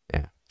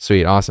yeah,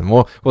 sweet, awesome.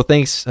 Well,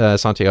 thanks,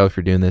 Santiago,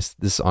 for doing this.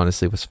 This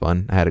honestly was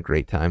fun. I had a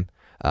great time.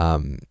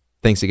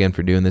 Thanks again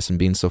for doing this and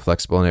being so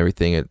flexible and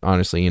everything. It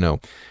honestly,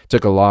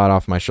 took a lot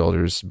off my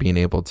shoulders being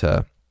able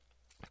to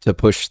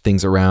push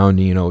things around,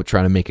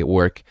 trying to make it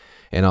work.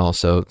 And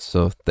also,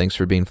 so thanks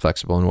for being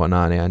flexible and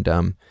whatnot.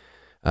 And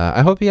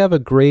I hope you have a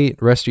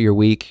great rest of your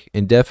week,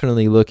 and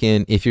definitely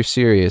if you're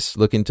serious,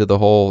 look into the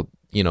whole,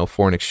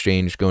 foreign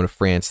exchange, going to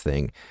France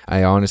thing.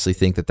 I honestly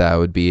think that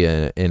would be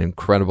an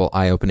incredible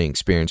eye-opening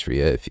experience for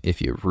you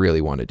if you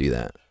really want to do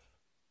that.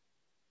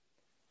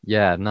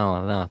 Yeah,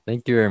 no,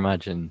 thank you very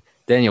much. And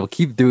Daniel,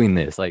 keep doing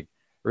this. Like,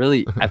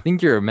 really, I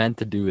think you're meant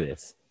to do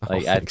this.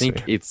 Like, thanks, I think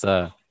man. It's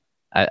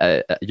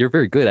you're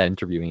very good at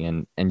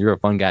interviewing, and you're a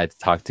fun guy to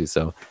talk to.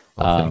 So,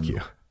 thank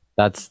you.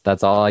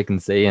 That's all I can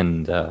say.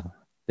 And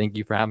thank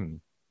you for having me.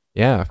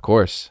 Yeah, of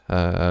course.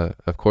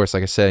 Of course.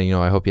 Like I said,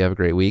 I hope you have a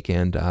great week,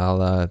 and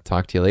I'll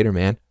talk to you later,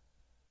 man.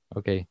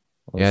 Okay.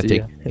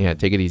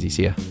 Take it easy.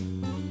 See ya.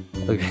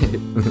 Okay.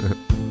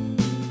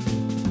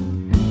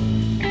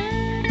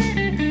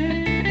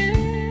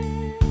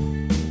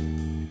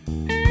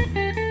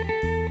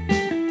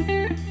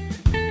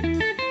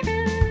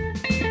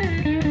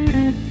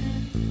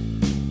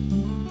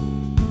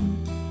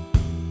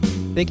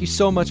 Thank you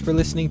so much for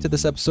listening to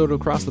this episode of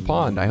Across the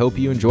Pond. I hope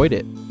you enjoyed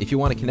it. If you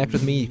want to connect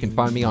with me, you can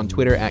find me on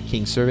Twitter at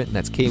KingServant, and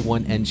that's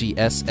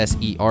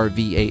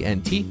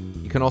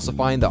KINGSSERVANT. You can also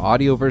find the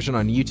audio version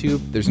on YouTube.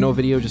 There's no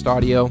video, just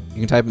audio. You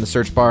can type in the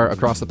search bar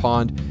Across the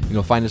Pond, and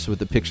you'll find us with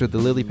the picture of the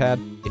lily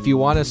pad. If you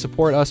want to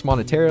support us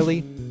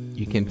monetarily,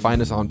 you can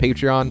find us on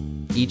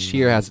Patreon. Each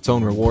tier has its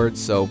own rewards,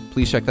 so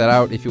please check that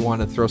out if you want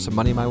to throw some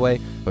money my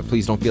way, but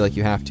please don't feel like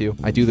you have to.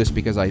 I do this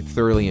because I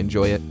thoroughly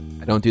enjoy it.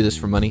 I don't do this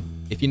for money.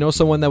 If you know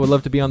someone that would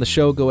love to be on the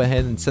show, go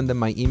ahead and send them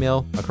my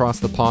email,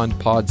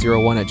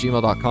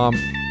 acrossthepondpod01@gmail.com,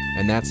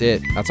 and that's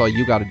it. That's all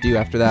you got to do.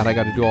 After that, I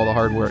got to do all the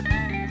hard work.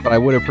 But I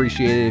would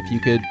appreciate it if you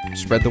could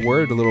spread the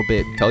word a little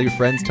bit. Tell your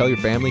friends, tell your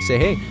family, say,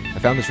 hey, I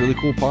found this really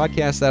cool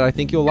podcast that I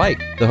think you'll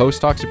like. The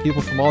host talks to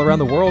people from all around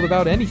the world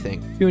about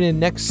anything. Tune in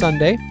next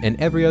Sunday and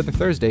every other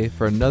Thursday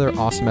for another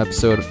awesome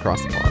episode of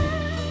Across the Pond.